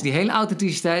 dan is die hele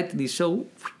authenticiteit, die is zo...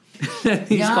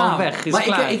 die is gewoon weg, is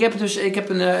klaar. Ik heb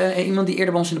iemand die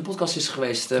eerder bij ons in de podcast is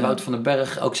geweest, Wouter van den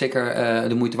Berg, ook zeker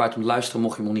de moeite waard om te luisteren,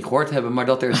 mocht je hem nog niet gehoord hebben, maar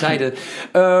dat er zeide,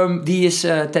 die is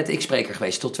TEDx-spreker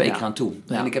geweest, tot 2 keer aan toe.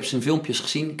 Ja. En ik heb zijn filmpjes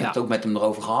gezien, ik heb het ook met hem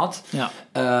erover gehad. Ja.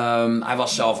 Hij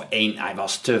was zelf hij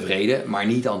was tevreden, maar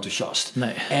niet enthousiast.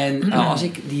 Nee. En als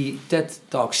ik die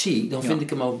TED-talk zie, dan vind ik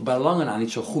hem ook bij lange na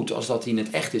niet zo goed als dat hij in het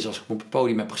echt is, als ik hem op het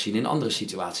podium heb gezien in andere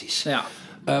situaties. Ja.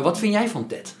 Wat vind jij van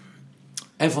TED?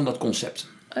 En van dat concept?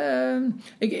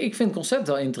 Ik vind het concept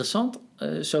wel interessant.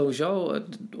 Sowieso,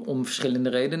 om verschillende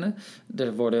redenen.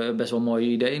 Er worden best wel mooie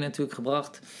ideeën natuurlijk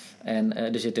gebracht. En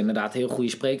er zitten inderdaad heel goede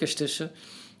sprekers tussen.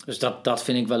 Dus dat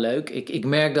vind ik wel leuk. Ik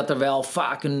merk dat er wel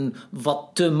vaak een wat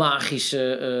te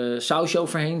magische sausje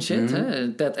overheen zit. Mm-hmm.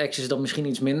 Hè? TEDx is dan misschien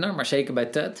iets minder, maar zeker bij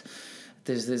TED.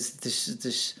 Het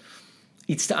is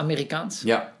iets te Amerikaans.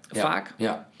 Ja, vaak.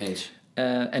 Ja, eens.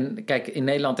 En kijk, in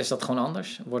Nederland is dat gewoon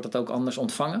anders. Wordt dat ook anders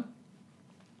ontvangen.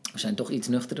 We zijn toch iets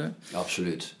nuchterder.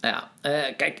 Absoluut.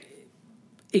 Kijk,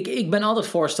 ik ben altijd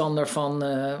voorstander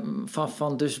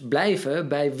van dus blijven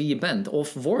bij wie je bent.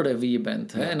 Of worden wie je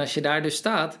bent. Hè? En als je daar dus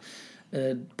staat,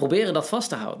 proberen dat vast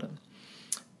te houden.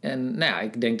 En nou ja,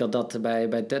 ik denk dat dat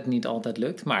bij TED niet altijd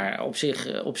lukt. Maar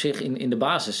op zich in de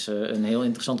basis een heel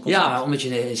interessant concept. Ja, omdat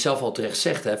je zelf al terecht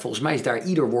zegt. Hè, volgens mij is daar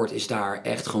ieder woord is daar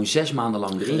echt gewoon 6 maanden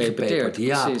lang erin gepeperd.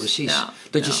 Ja, precies. Ja,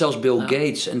 dat je zelfs Bill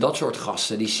Gates en dat soort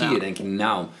gasten, die zie je denk ik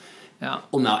nou... Ja.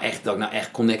 Dat ik nou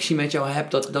echt connectie met jou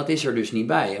heb, dat is er dus niet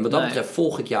bij. En wat dat betreft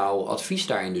volg ik jouw advies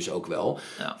daarin dus ook wel.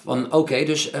 Ja. Van oké,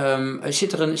 dus is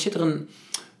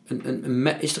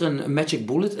er een magic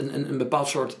bullet, een bepaald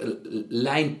soort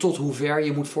lijn tot hoe ver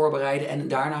je moet voorbereiden en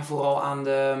daarna vooral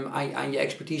aan je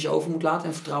expertise over moet laten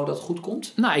en vertrouwen dat het goed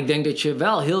komt? Nou, ik denk dat je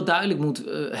wel heel duidelijk moet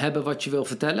hebben wat je wil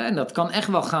vertellen. En dat kan echt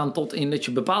wel gaan tot in dat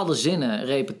je bepaalde zinnen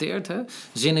repeteert. Hè?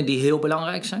 Zinnen die heel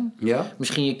belangrijk zijn. Ja.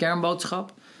 Misschien je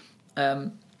kernboodschap.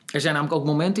 Er zijn namelijk ook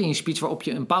momenten in je speech waarop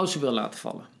je een pauze wil laten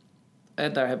vallen. Daar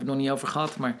hebben we het nog niet over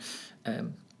gehad, maar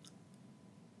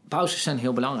pauzes zijn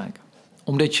heel belangrijk.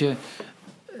 Omdat je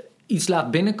iets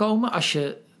laat binnenkomen als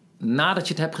je, nadat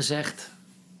je het hebt gezegd,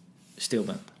 stil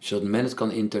bent. Zodat men het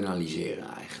kan internaliseren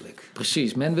eigenlijk.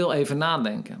 Precies, men wil even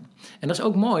nadenken. En dat is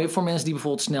ook mooi voor mensen die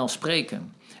bijvoorbeeld snel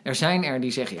spreken. Er zijn er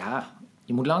die zeggen, ja,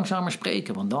 je moet langzamer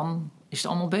spreken, want dan is het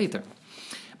allemaal beter.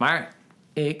 Maar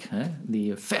ik,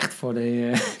 die vecht voor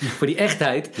die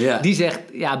echtheid, die zegt,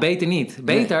 ja, beter niet.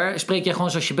 Beter spreek je gewoon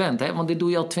zoals je bent. Hè? Want dit doe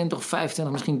je al 20 of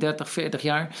 25, misschien 30, 40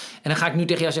 jaar. En dan ga ik nu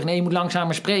tegen jou zeggen, nee, je moet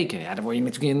langzamer spreken. Ja, dan word je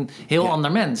natuurlijk een heel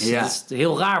ander mens. Ja. Dat is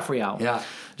heel raar voor jou. Ja.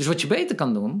 Dus wat je beter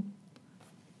kan doen,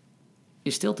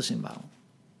 is stiltes inbouwen.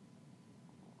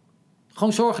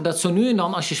 Gewoon zorgen dat zo nu en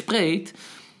dan, als je spreekt,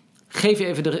 geef je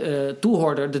even de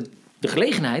toehoorder de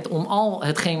gelegenheid om al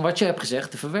hetgeen wat je hebt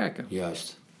gezegd te verwerken.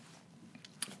 Juist.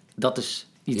 Dat is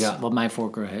iets wat mijn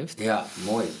voorkeur heeft. Ja,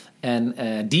 mooi. En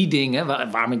die dingen,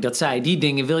 waarom ik dat zei, die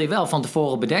dingen wil je wel van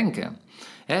tevoren bedenken.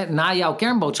 Hè, na jouw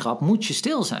kernboodschap moet je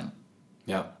stil zijn.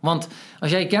 Ja. Want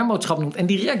als jij je kernboodschap noemt en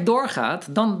direct doorgaat,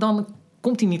 dan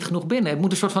komt die niet genoeg binnen. Het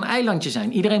moet een soort van eilandje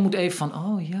zijn. Iedereen moet even van,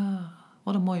 oh ja,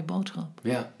 wat een mooie boodschap.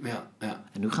 Ja.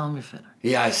 En nu gaan we weer verder.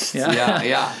 Juist,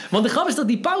 ja. Want de grap is dat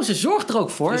die pauze zorgt er ook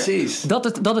voor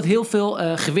dat het heel veel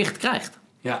gewicht krijgt.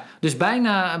 Ja. Dus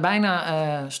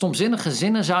bijna stomzinnige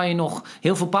zinnen zou je nog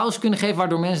heel veel pauze kunnen geven,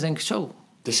 waardoor mensen denken, zo,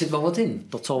 er zit wel wat in.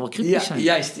 Dat zal wel kritisch zijn.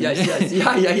 Juist.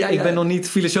 Ja. Ik ben nog niet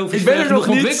filosofisch genoeg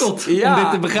ontwikkeld om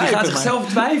dit te begrijpen. Je gaat zichzelf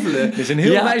twijfelen. Dit is een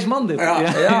heel wijs man dit.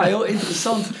 Ja, heel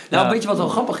interessant. Nou, weet je wat wel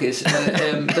grappig is?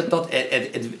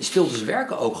 Het stiltes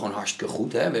werken ook gewoon hartstikke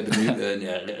goed. Hè? We hebben het nu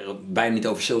bijna niet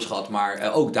over sales gehad,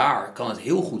 maar ook daar kan het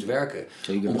heel goed werken.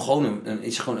 Zeker. Om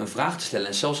gewoon een vraag te stellen.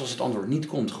 En zelfs als het antwoord niet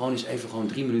komt, gewoon eens even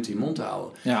 3 minuten je mond te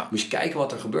houden. Ja. Moet je kijken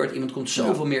wat er gebeurt. Iemand komt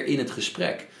zoveel meer in het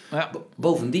gesprek. Ja.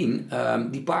 Bovendien,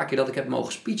 die paar keer dat ik heb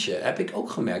mogen speechen, heb ik ook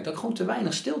gemerkt dat ik gewoon te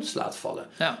weinig stiltes laat vallen.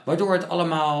 Ja. Waardoor het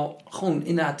allemaal gewoon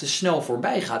inderdaad te snel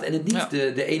voorbij gaat. En het niet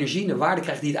de energie en de waarde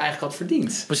krijgt die het eigenlijk had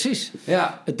verdiend. Precies.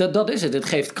 Ja. Dat is het. Het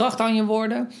geeft kracht aan je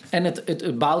woorden. En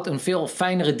het bouwt een veel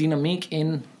fijnere dynamiek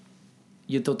in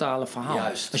je totale verhaal.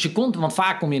 Juist. Als je want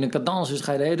vaak kom je in een cadans, dus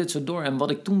ga je de hele tijd zo door. En wat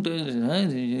ik toen deed,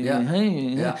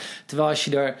 terwijl als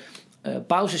je er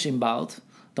pauzes in bouwt,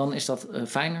 dan is dat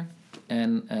fijner.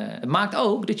 En het maakt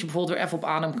ook dat je bijvoorbeeld weer even op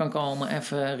adem kan komen,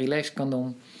 even relaxed kan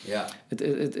doen. Ja.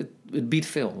 Het biedt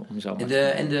veel, om zo maar te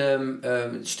zeggen. En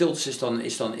de stiltes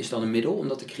is dan een middel om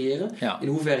dat te creëren. Ja. In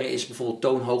hoeverre is bijvoorbeeld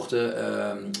toonhoogte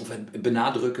of het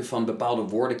benadrukken van bepaalde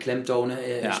woorden, klemtonen,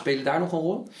 spelen daar nog een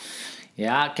rol?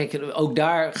 Ja, kijk, ook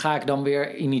daar ga ik dan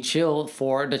weer initieel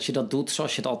voor dat je dat doet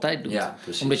zoals je het altijd doet. Ja,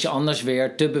 omdat je anders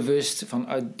weer te bewust van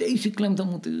uit deze klemtoon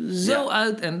moet er zo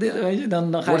uit en dit, weet je,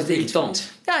 dan ga wordt het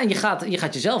irritant. Ja, en je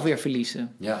gaat jezelf weer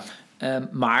verliezen. Ja.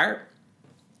 Maar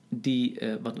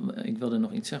ik wilde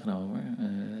nog iets zeggen over.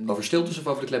 Over stiltes of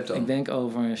over de klemtoon? Ik denk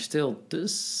over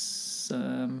stiltes.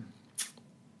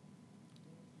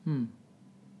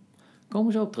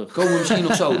 Komen we zo op terug. Komen we misschien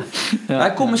nog zo.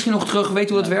 Hij komt misschien nog terug, weet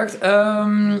hoe dat werkt.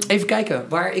 Even kijken,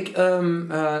 waar ik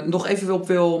nog even op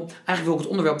wil. Eigenlijk wil ik het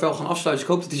onderwerp wel gaan afsluiten. Dus ik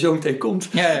hoop dat hij zo meteen komt.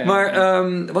 Ja.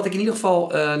 Maar wat ik in ieder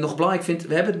geval nog belangrijk vind.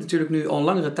 We hebben het natuurlijk nu al een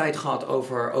langere tijd gehad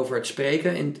over het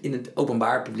spreken. In het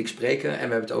openbaar publiek spreken. En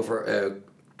we hebben het over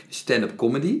stand-up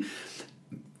comedy.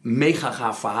 Mega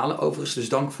gaaf verhalen overigens. Dus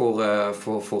dank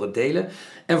voor het delen.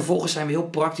 En vervolgens zijn we heel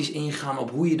praktisch ingegaan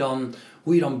op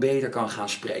hoe je dan beter kan gaan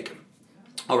spreken.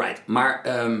 Alright, maar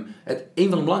een van de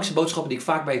belangrijkste boodschappen die ik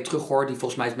vaak bij je terughoor, die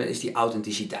volgens mij is die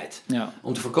authenticiteit. Ja.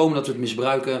 Om te voorkomen dat we het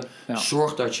misbruiken,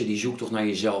 zorg dat je die zoektocht naar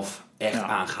jezelf echt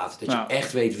aangaat. Dat je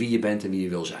echt weet wie je bent en wie je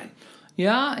wil zijn.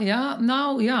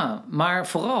 Ja. Maar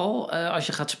vooral als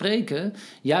je gaat spreken,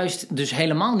 juist dus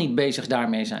helemaal niet bezig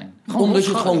daarmee zijn. Omdat je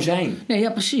het gewoon zijn. Nee,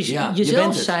 ja, precies. Ja,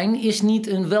 Jezelf zijn is niet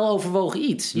een weloverwogen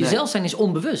iets. Jezelf zijn is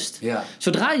onbewust. Ja.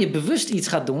 Zodra je bewust iets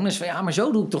gaat doen, is van maar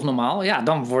zo doe ik toch normaal. Ja,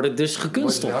 dan wordt het dus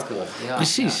gekunsteld. Ja,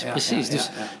 precies.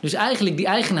 Dus eigenlijk die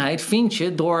eigenheid vind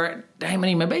je door er helemaal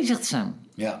niet mee bezig te zijn.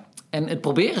 Ja. En het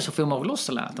proberen zoveel mogelijk los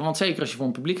te laten. Want zeker als je voor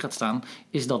een publiek gaat staan,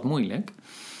 is dat moeilijk.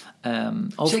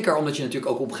 Zeker omdat je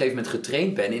natuurlijk ook op een gegeven moment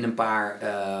getraind bent in een paar,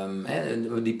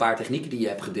 die paar technieken die je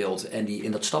hebt gedeeld. En die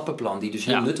in dat stappenplan, die dus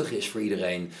heel nuttig is voor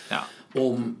iedereen. Ja.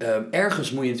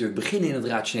 Ergens moet je natuurlijk beginnen in het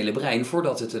rationele brein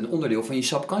voordat het een onderdeel van je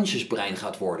subconscious brein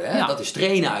gaat worden. Hè? Ja. Dat is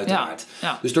trainen uiteraard. Ja.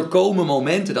 Ja. Dus er komen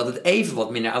momenten dat het even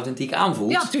wat minder authentiek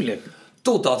aanvoelt. Ja, tuurlijk.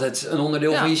 Totdat het een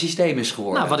onderdeel van je systeem is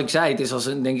geworden. Nou, wat ik zei, het is als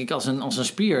een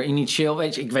spier. Initieel,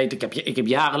 weet je, ik heb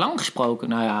jarenlang gesproken.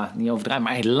 Nou ja, niet overdrijven,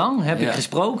 maar heel lang heb ik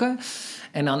gesproken.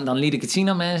 En dan liet ik het zien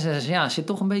aan mensen. En er zit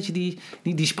toch een beetje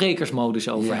die sprekersmodus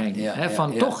overheen.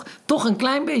 Toch een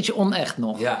klein beetje onecht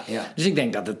nog. Ja. Dus ik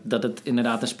denk dat het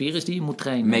inderdaad een spier is die je moet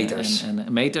trainen. Meters.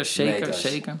 Meters,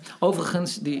 zeker.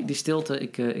 Overigens, die stilte,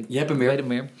 je hebt hem weer. Weet hem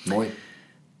meer. Mooi.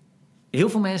 Heel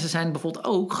veel mensen zijn bijvoorbeeld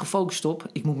ook gefocust op,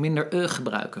 ik moet minder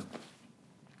gebruiken.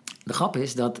 De grap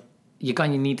is dat je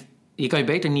kan je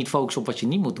beter niet focussen op wat je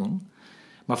niet moet doen,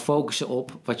 maar focussen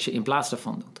op wat je in plaats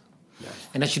daarvan doet. Ja.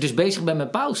 En als je dus bezig bent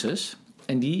met pauzes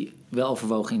en die wel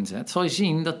overwogen inzet, zal je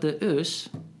zien dat de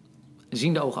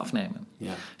zien de ogen afnemen.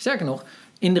 Ja. Sterker nog,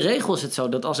 in de regel is het zo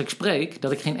dat als ik spreek,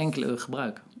 dat ik geen enkele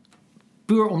gebruik.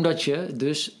 Puur omdat je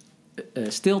dus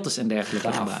stiltes en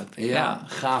dergelijke gebruikt. Ja,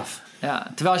 gaaf.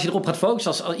 Ja, terwijl als je erop gaat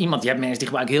focussen, als iemand, je hebt mensen die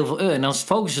gebruiken heel veel en dan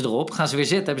focussen ze erop, gaan ze weer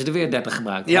zitten, hebben ze er weer 30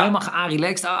 gebruikt. Ja. Helemaal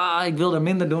relaxed, ik wil er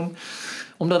minder doen,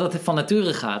 omdat het van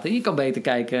nature gaat. En je kan beter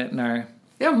kijken naar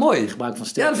mooi. gebruik van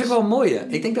stiltes. Ja, dat vind ik wel een mooie.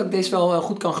 Ik denk dat ik deze wel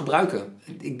goed kan gebruiken.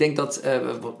 Ik denk dat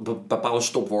bepaalde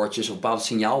stopwoordjes of bepaalde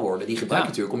signaalwoorden, die gebruik je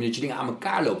natuurlijk omdat je dingen aan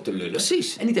elkaar loopt te lullen.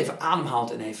 Precies. En niet even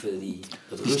ademhaalt en even die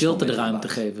stilte de ruimte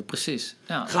geven. Precies.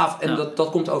 Ja. Gaaf. En dat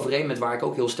komt overeen met waar ik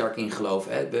ook heel sterk in geloof.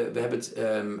 Hè. We hebben het,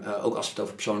 ook als we het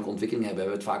over persoonlijke ontwikkeling hebben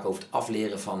we het vaak over het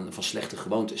afleren van slechte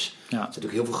gewoontes. Ja. Er zijn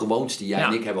natuurlijk heel veel gewoontes die jij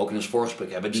en ik hebben, ook in ons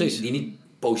voorgesprek hebben, die niet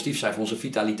positief zijn voor onze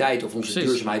vitaliteit of onze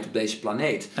duurzaamheid op deze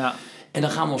planeet. Ja. En dan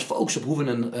gaan we ons focussen op hoe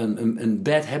we een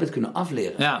bad habit kunnen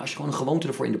afleren. Ja. Als je gewoon een gewoonte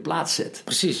ervoor in de plaats zet.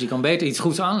 Precies, je kan beter iets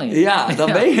goeds aanleren. Ja,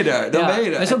 dan ben je er. Ben je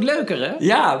er. Dat is ook leuker, hè?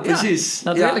 Ja, precies.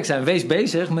 Laten we eerlijk zijn. Wees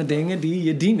bezig met dingen die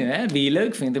je dienen. Hè? Die je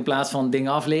leuk vindt. In plaats van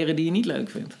dingen afleren die je niet leuk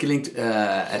vindt.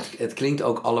 Het klinkt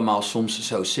ook allemaal soms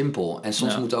zo simpel. En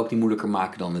soms moeten we ook niet moeilijker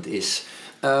maken dan het is.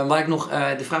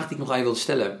 De vraag die ik nog aan je wilde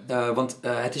stellen. Want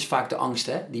het is vaak de angst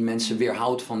die mensen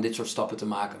weerhoudt van dit soort stappen te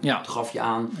maken. Ja. Dat gaf je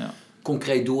aan. Ja.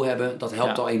 Concreet doel hebben, dat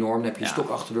helpt al enorm. Dan heb je een stok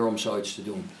achter de deur om zoiets te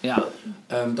doen. Ja.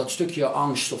 Dat stukje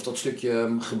angst of dat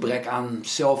stukje gebrek aan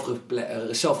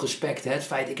zelfrespect, het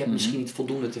feit ik heb misschien niet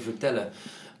voldoende te vertellen.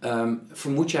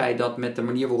 Vermoed jij dat met de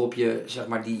manier waarop je zeg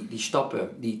maar die stappen,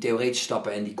 die theoretische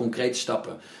stappen en die concrete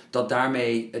stappen, dat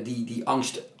daarmee die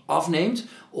angst afneemt?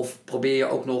 Of probeer je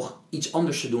ook nog iets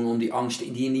anders te doen om die angst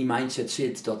die in die mindset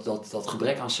zit, dat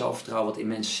gebrek aan zelfvertrouwen wat in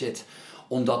mensen zit,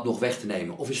 om dat nog weg te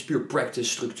nemen? Of is het puur practice,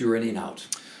 structuur en inhoud?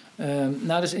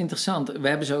 Dat is interessant. We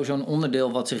hebben sowieso een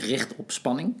onderdeel wat zich richt op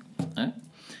spanning.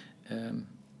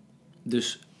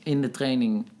 Dus in de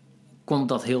training komt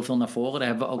dat heel veel naar voren. Daar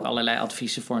hebben we ook allerlei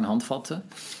adviezen voor en handvatten.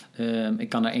 Ik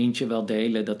kan er eentje wel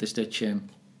delen. Dat is dat je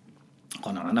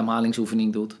gewoon een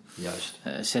ademhalingsoefening doet. Juist.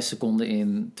 6 seconden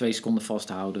in, 2 seconden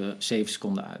vasthouden, 7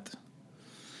 seconden uit.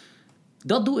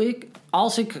 Dat doe ik.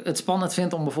 Als ik het spannend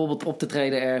vind om bijvoorbeeld op te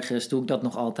treden ergens, doe ik dat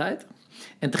nog altijd.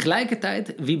 En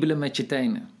tegelijkertijd wiebelen met je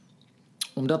tenen.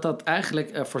 Omdat dat eigenlijk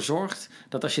ervoor zorgt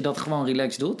dat als je dat gewoon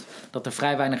relaxed doet, dat er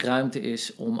vrij weinig ruimte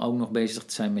is om ook nog bezig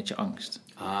te zijn met je angst.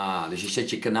 Dus je zet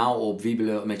je kanaal op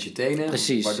wiebelen met je tenen.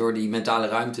 Precies. Waardoor die mentale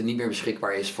ruimte niet meer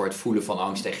beschikbaar is voor het voelen van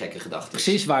angst en gekke gedachten.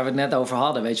 Precies, waar we het net over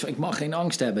hadden. Weet je, ik mag geen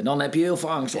angst hebben. Dan heb je heel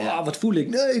veel angst. Wat voel ik?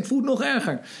 Nee, ik voel het nog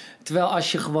erger. Terwijl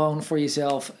als je gewoon voor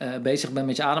jezelf bezig bent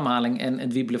met je ademhaling en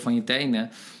het wiebelen van je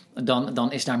tenen,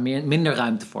 dan is daar minder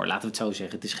ruimte voor. Laten we het zo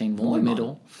zeggen. Het is geen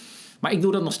wondermiddel. Maar ik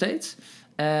doe dat nog steeds.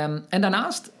 En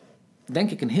daarnaast,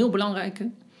 denk ik een heel belangrijke,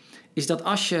 is dat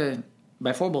als je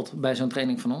bijvoorbeeld bij zo'n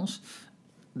training van ons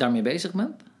daarmee bezig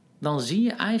bent, dan zie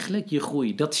je eigenlijk je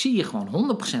groei. Dat zie je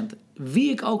gewoon, 100%.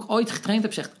 Wie ik ook ooit getraind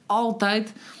heb, zegt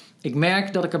altijd, ik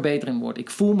merk dat ik er beter in word. Ik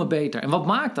voel me beter. En wat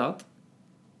maakt dat?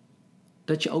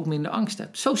 Dat je ook minder angst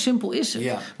hebt. Zo simpel is het.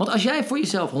 Ja. Want als jij voor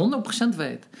jezelf 100%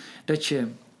 weet dat je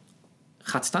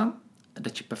gaat staan,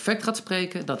 dat je perfect gaat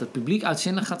spreken, dat het publiek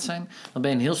uitzinnig gaat zijn, dan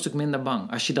ben je een heel stuk minder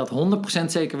bang. Als je dat 100%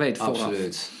 zeker weet vooraf.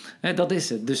 Absoluut. Dat is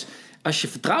het. Dus als je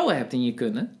vertrouwen hebt in je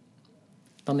kunnen,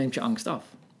 dan neemt je angst af.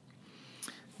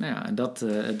 Nou ja,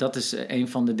 dat is een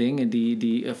van de dingen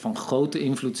die van grote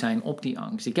invloed zijn op die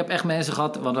angst. Ik heb echt mensen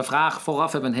gehad, want we vragen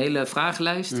vooraf hebben een hele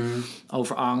vragenlijst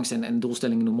over angst en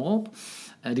doelstellingen, noem maar op.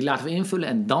 Die laten we invullen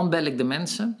en dan bel ik de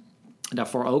mensen.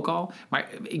 Daarvoor ook al. Maar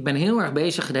ik ben heel erg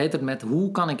bezig de hele tijd met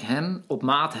hoe kan ik hen op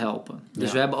maat helpen.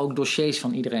 Dus we hebben ook dossiers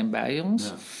van iedereen bij ons.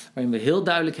 Ja. Waarin we heel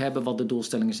duidelijk hebben wat de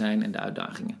doelstellingen zijn en de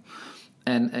uitdagingen.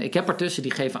 En ik heb ertussen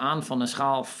die geven aan van een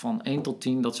schaal van 1 tot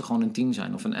 10... dat ze gewoon een 10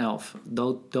 zijn of een 11.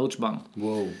 Doodsbang.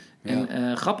 Wow. Ja.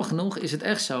 En grappig genoeg is het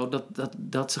echt zo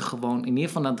dat ze gewoon in ieder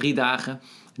geval na 3 dagen...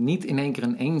 niet in één keer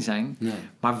een 1 zijn. Nee.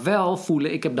 Maar wel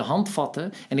voelen, ik heb de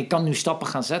handvatten en ik kan nu stappen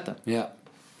gaan zetten. Ja.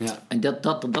 Ja. En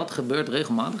dat gebeurt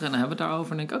regelmatig. En dan hebben we het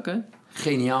daarover en denk ik, oké.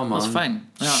 Geniaal, man. Dat is fijn.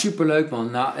 Ja. Superleuk,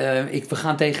 man. Nou,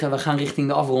 we gaan richting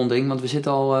de afronding. Want we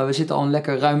zitten al een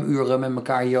lekker ruim uur met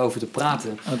elkaar hierover te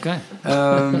praten. Oké.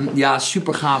 Ja,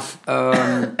 super gaaf.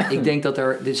 Ik denk dat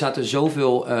er zaten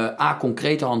zoveel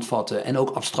concrete handvatten en ook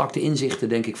abstracte inzichten,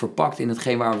 denk ik, verpakt in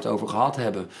hetgeen waar we het over gehad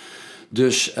hebben.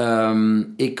 Dus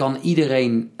ik kan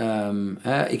iedereen...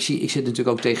 ik zit natuurlijk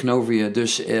ook tegenover je.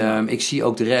 Dus ik zie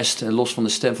ook de rest, los van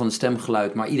het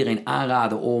stemgeluid. Maar iedereen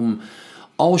aanraden om...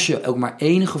 als je ook maar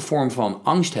enige vorm van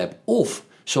angst hebt... of,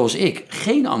 zoals ik,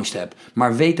 geen angst heb...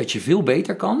 maar weet dat je veel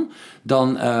beter kan...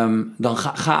 dan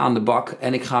ga aan de bak.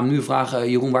 En ik ga hem nu vragen...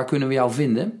 Jeroen, waar kunnen we jou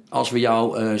vinden? Als we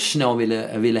jou snel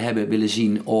willen hebben, willen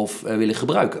zien of willen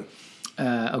gebruiken.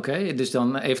 Oké, dus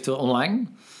dan eventueel online...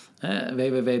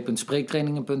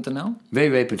 www.spreektrainingen.nl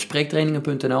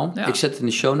www.spreektrainingen.nl. Ja. Ik zet het in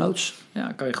de show notes.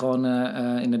 Ja, kan je gewoon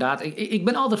inderdaad... Ik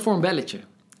ben altijd voor een belletje.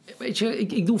 Weet je,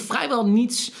 ik doe vrijwel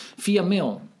niets via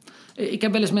mail. Ik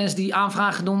heb wel eens mensen die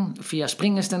aanvragen doen via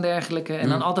Springest en dergelijke. En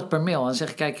dan altijd per mail. En dan zeg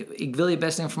ik, kijk, ik wil je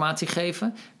beste informatie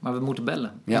geven, maar we moeten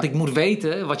bellen. Ja. Want ik moet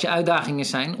weten wat je uitdagingen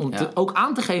zijn om ook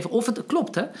aan te geven of het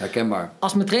klopt. Hè? Herkenbaar.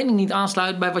 Als mijn training niet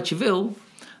aansluit bij wat je wil...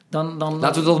 Dan,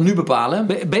 laten we dat nu bepalen.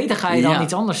 Beter ga je dan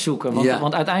iets anders zoeken.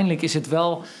 Want uiteindelijk is het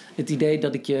wel het idee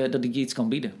dat ik je iets kan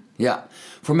bieden. Ja.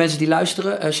 Voor mensen die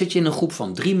luisteren, zit je in een groep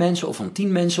van 3 mensen of van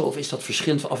 10 mensen? Of is dat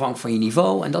verschillend afhankelijk van je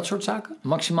niveau en dat soort zaken?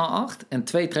 Maximaal 8 en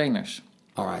 2 trainers.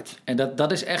 Alright. En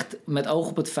dat is echt met oog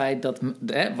op het feit dat,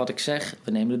 wat ik zeg,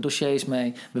 we nemen de dossiers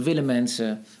mee. We willen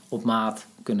mensen op maat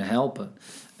kunnen helpen.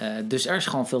 Dus er is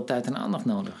gewoon veel tijd en aandacht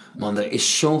nodig. Man, er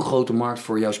is zo'n grote markt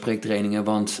voor jouw spreektrainingen.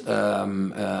 Want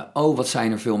wat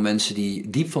zijn er veel mensen die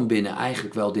diep van binnen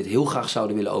eigenlijk wel dit heel graag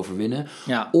zouden willen overwinnen.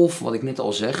 Ja. Of wat ik net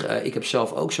al zeg, ik heb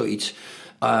zelf ook zoiets.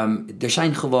 Er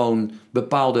zijn gewoon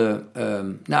bepaalde,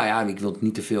 ik wil het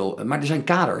niet te veel, maar er zijn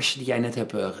kaders die jij net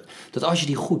hebt, dat als je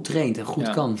die goed traint en goed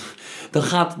kan,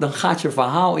 dan gaat je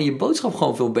verhaal en je boodschap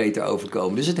gewoon veel beter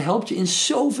overkomen. Dus het helpt je in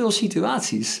zoveel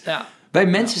situaties. Ja. Wij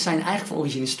mensen zijn eigenlijk van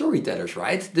origine storytellers,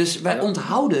 right? Dus wij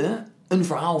onthouden een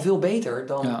verhaal veel beter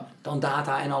dan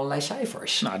data en allerlei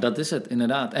cijfers. Nou, dat is het,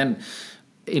 inderdaad. En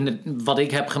wat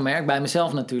ik heb gemerkt bij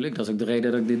mezelf natuurlijk, dat is ook de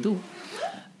reden dat ik dit doe.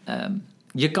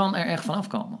 Je kan er echt van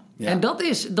afkomen. Ja. En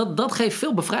dat geeft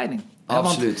veel bevrijding.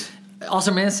 Absoluut. Want als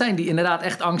er mensen zijn die inderdaad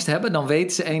echt angst hebben, dan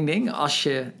weten ze één ding. Als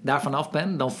je daar vanaf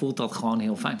bent, dan voelt dat gewoon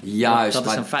heel fijn. Juist. Dat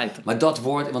is een feit. Maar dat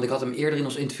woord, want ik had hem eerder in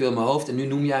ons interview in mijn hoofd. En nu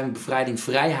noem jij hem bevrijding,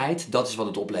 vrijheid. Dat is wat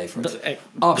het oplevert.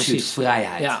 Absoluut, precies.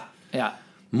 Vrijheid. Ja.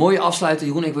 Mooie afsluiting,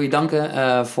 Jeroen. Ik wil je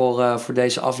danken voor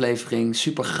deze aflevering.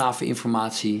 Super gave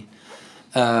informatie.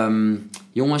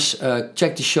 Jongens,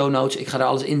 check de show notes. Ik ga daar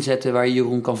alles inzetten waar je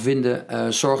Jeroen kan vinden.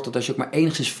 Zorg dat als je ook maar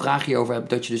enigszins vragen hierover hebt,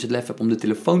 dat je dus het lef hebt om de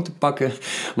telefoon te pakken.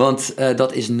 Want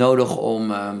dat is nodig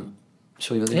om...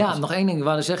 Sorry, wat ja, nog één ding. Ik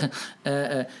wou zeggen...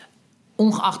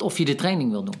 ongeacht of je de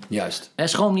training wil doen. Juist.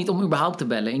 Schroom niet om überhaupt te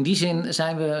bellen. In die zin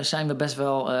zijn we best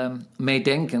wel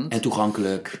meedenkend. En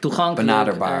toegankelijk.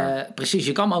 Benaderbaar. Precies,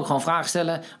 je kan me ook gewoon vragen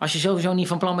stellen als je sowieso niet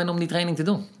van plan bent om die training te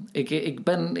doen.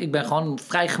 Ik ben gewoon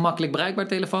vrij gemakkelijk bereikbaar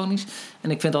telefonisch.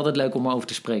 En ik vind het altijd leuk om erover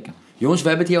te spreken. Jongens, we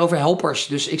hebben het hier over helpers.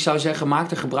 Dus ik zou zeggen,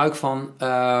 maak er gebruik van.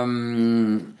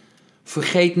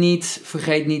 Vergeet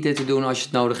niet dit te doen als je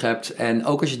het nodig hebt. En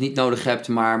ook als je het niet nodig hebt,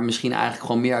 maar misschien eigenlijk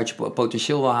gewoon meer uit je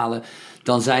potentieel wil halen,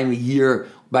 dan zijn we hier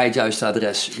bij het juiste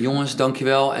adres. Jongens,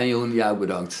 dankjewel. En Jeroen, jou ook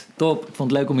bedankt. Top, ik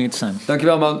vond het leuk om hier te zijn.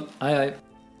 Dankjewel, man. Hoi.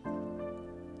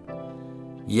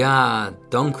 Ja,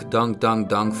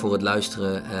 dank voor het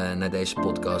luisteren naar deze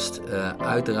podcast.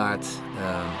 Uiteraard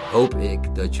hoop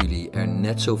ik dat jullie er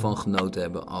net zo van genoten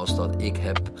hebben als dat ik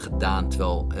heb gedaan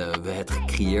terwijl we het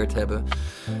gecreëerd hebben.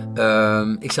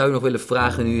 Ik zou je nog willen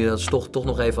vragen, nu je dat toch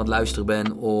nog even aan het luisteren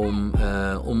bent,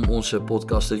 om onze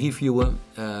podcast te reviewen.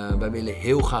 Wij willen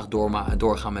heel graag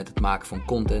doorgaan met het maken van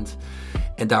content.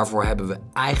 En daarvoor hebben we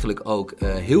eigenlijk ook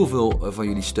heel veel van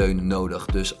jullie steun nodig.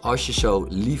 Dus als je zo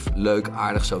lief, leuk,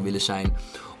 aardig zou willen zijn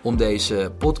om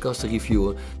deze podcast te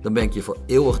reviewen, dan ben ik je voor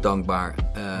eeuwig dankbaar.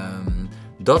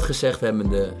 Dat gezegd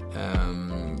hebbende,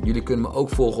 jullie kunnen me ook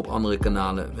volgen op andere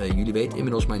kanalen. Jullie weten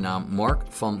inmiddels mijn naam, Mark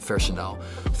van Versendaal.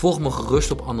 Volg me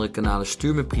gerust op andere kanalen.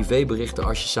 Stuur me privéberichten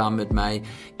als je samen met mij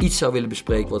iets zou willen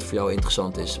bespreken wat voor jou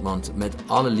interessant is. Want met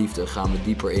alle liefde gaan we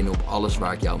dieper in op alles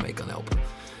waar ik jou mee kan helpen.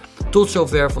 Tot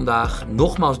zover vandaag.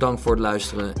 Nogmaals dank voor het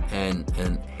luisteren en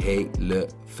een hele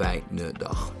fijne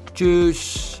dag.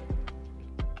 Tjus!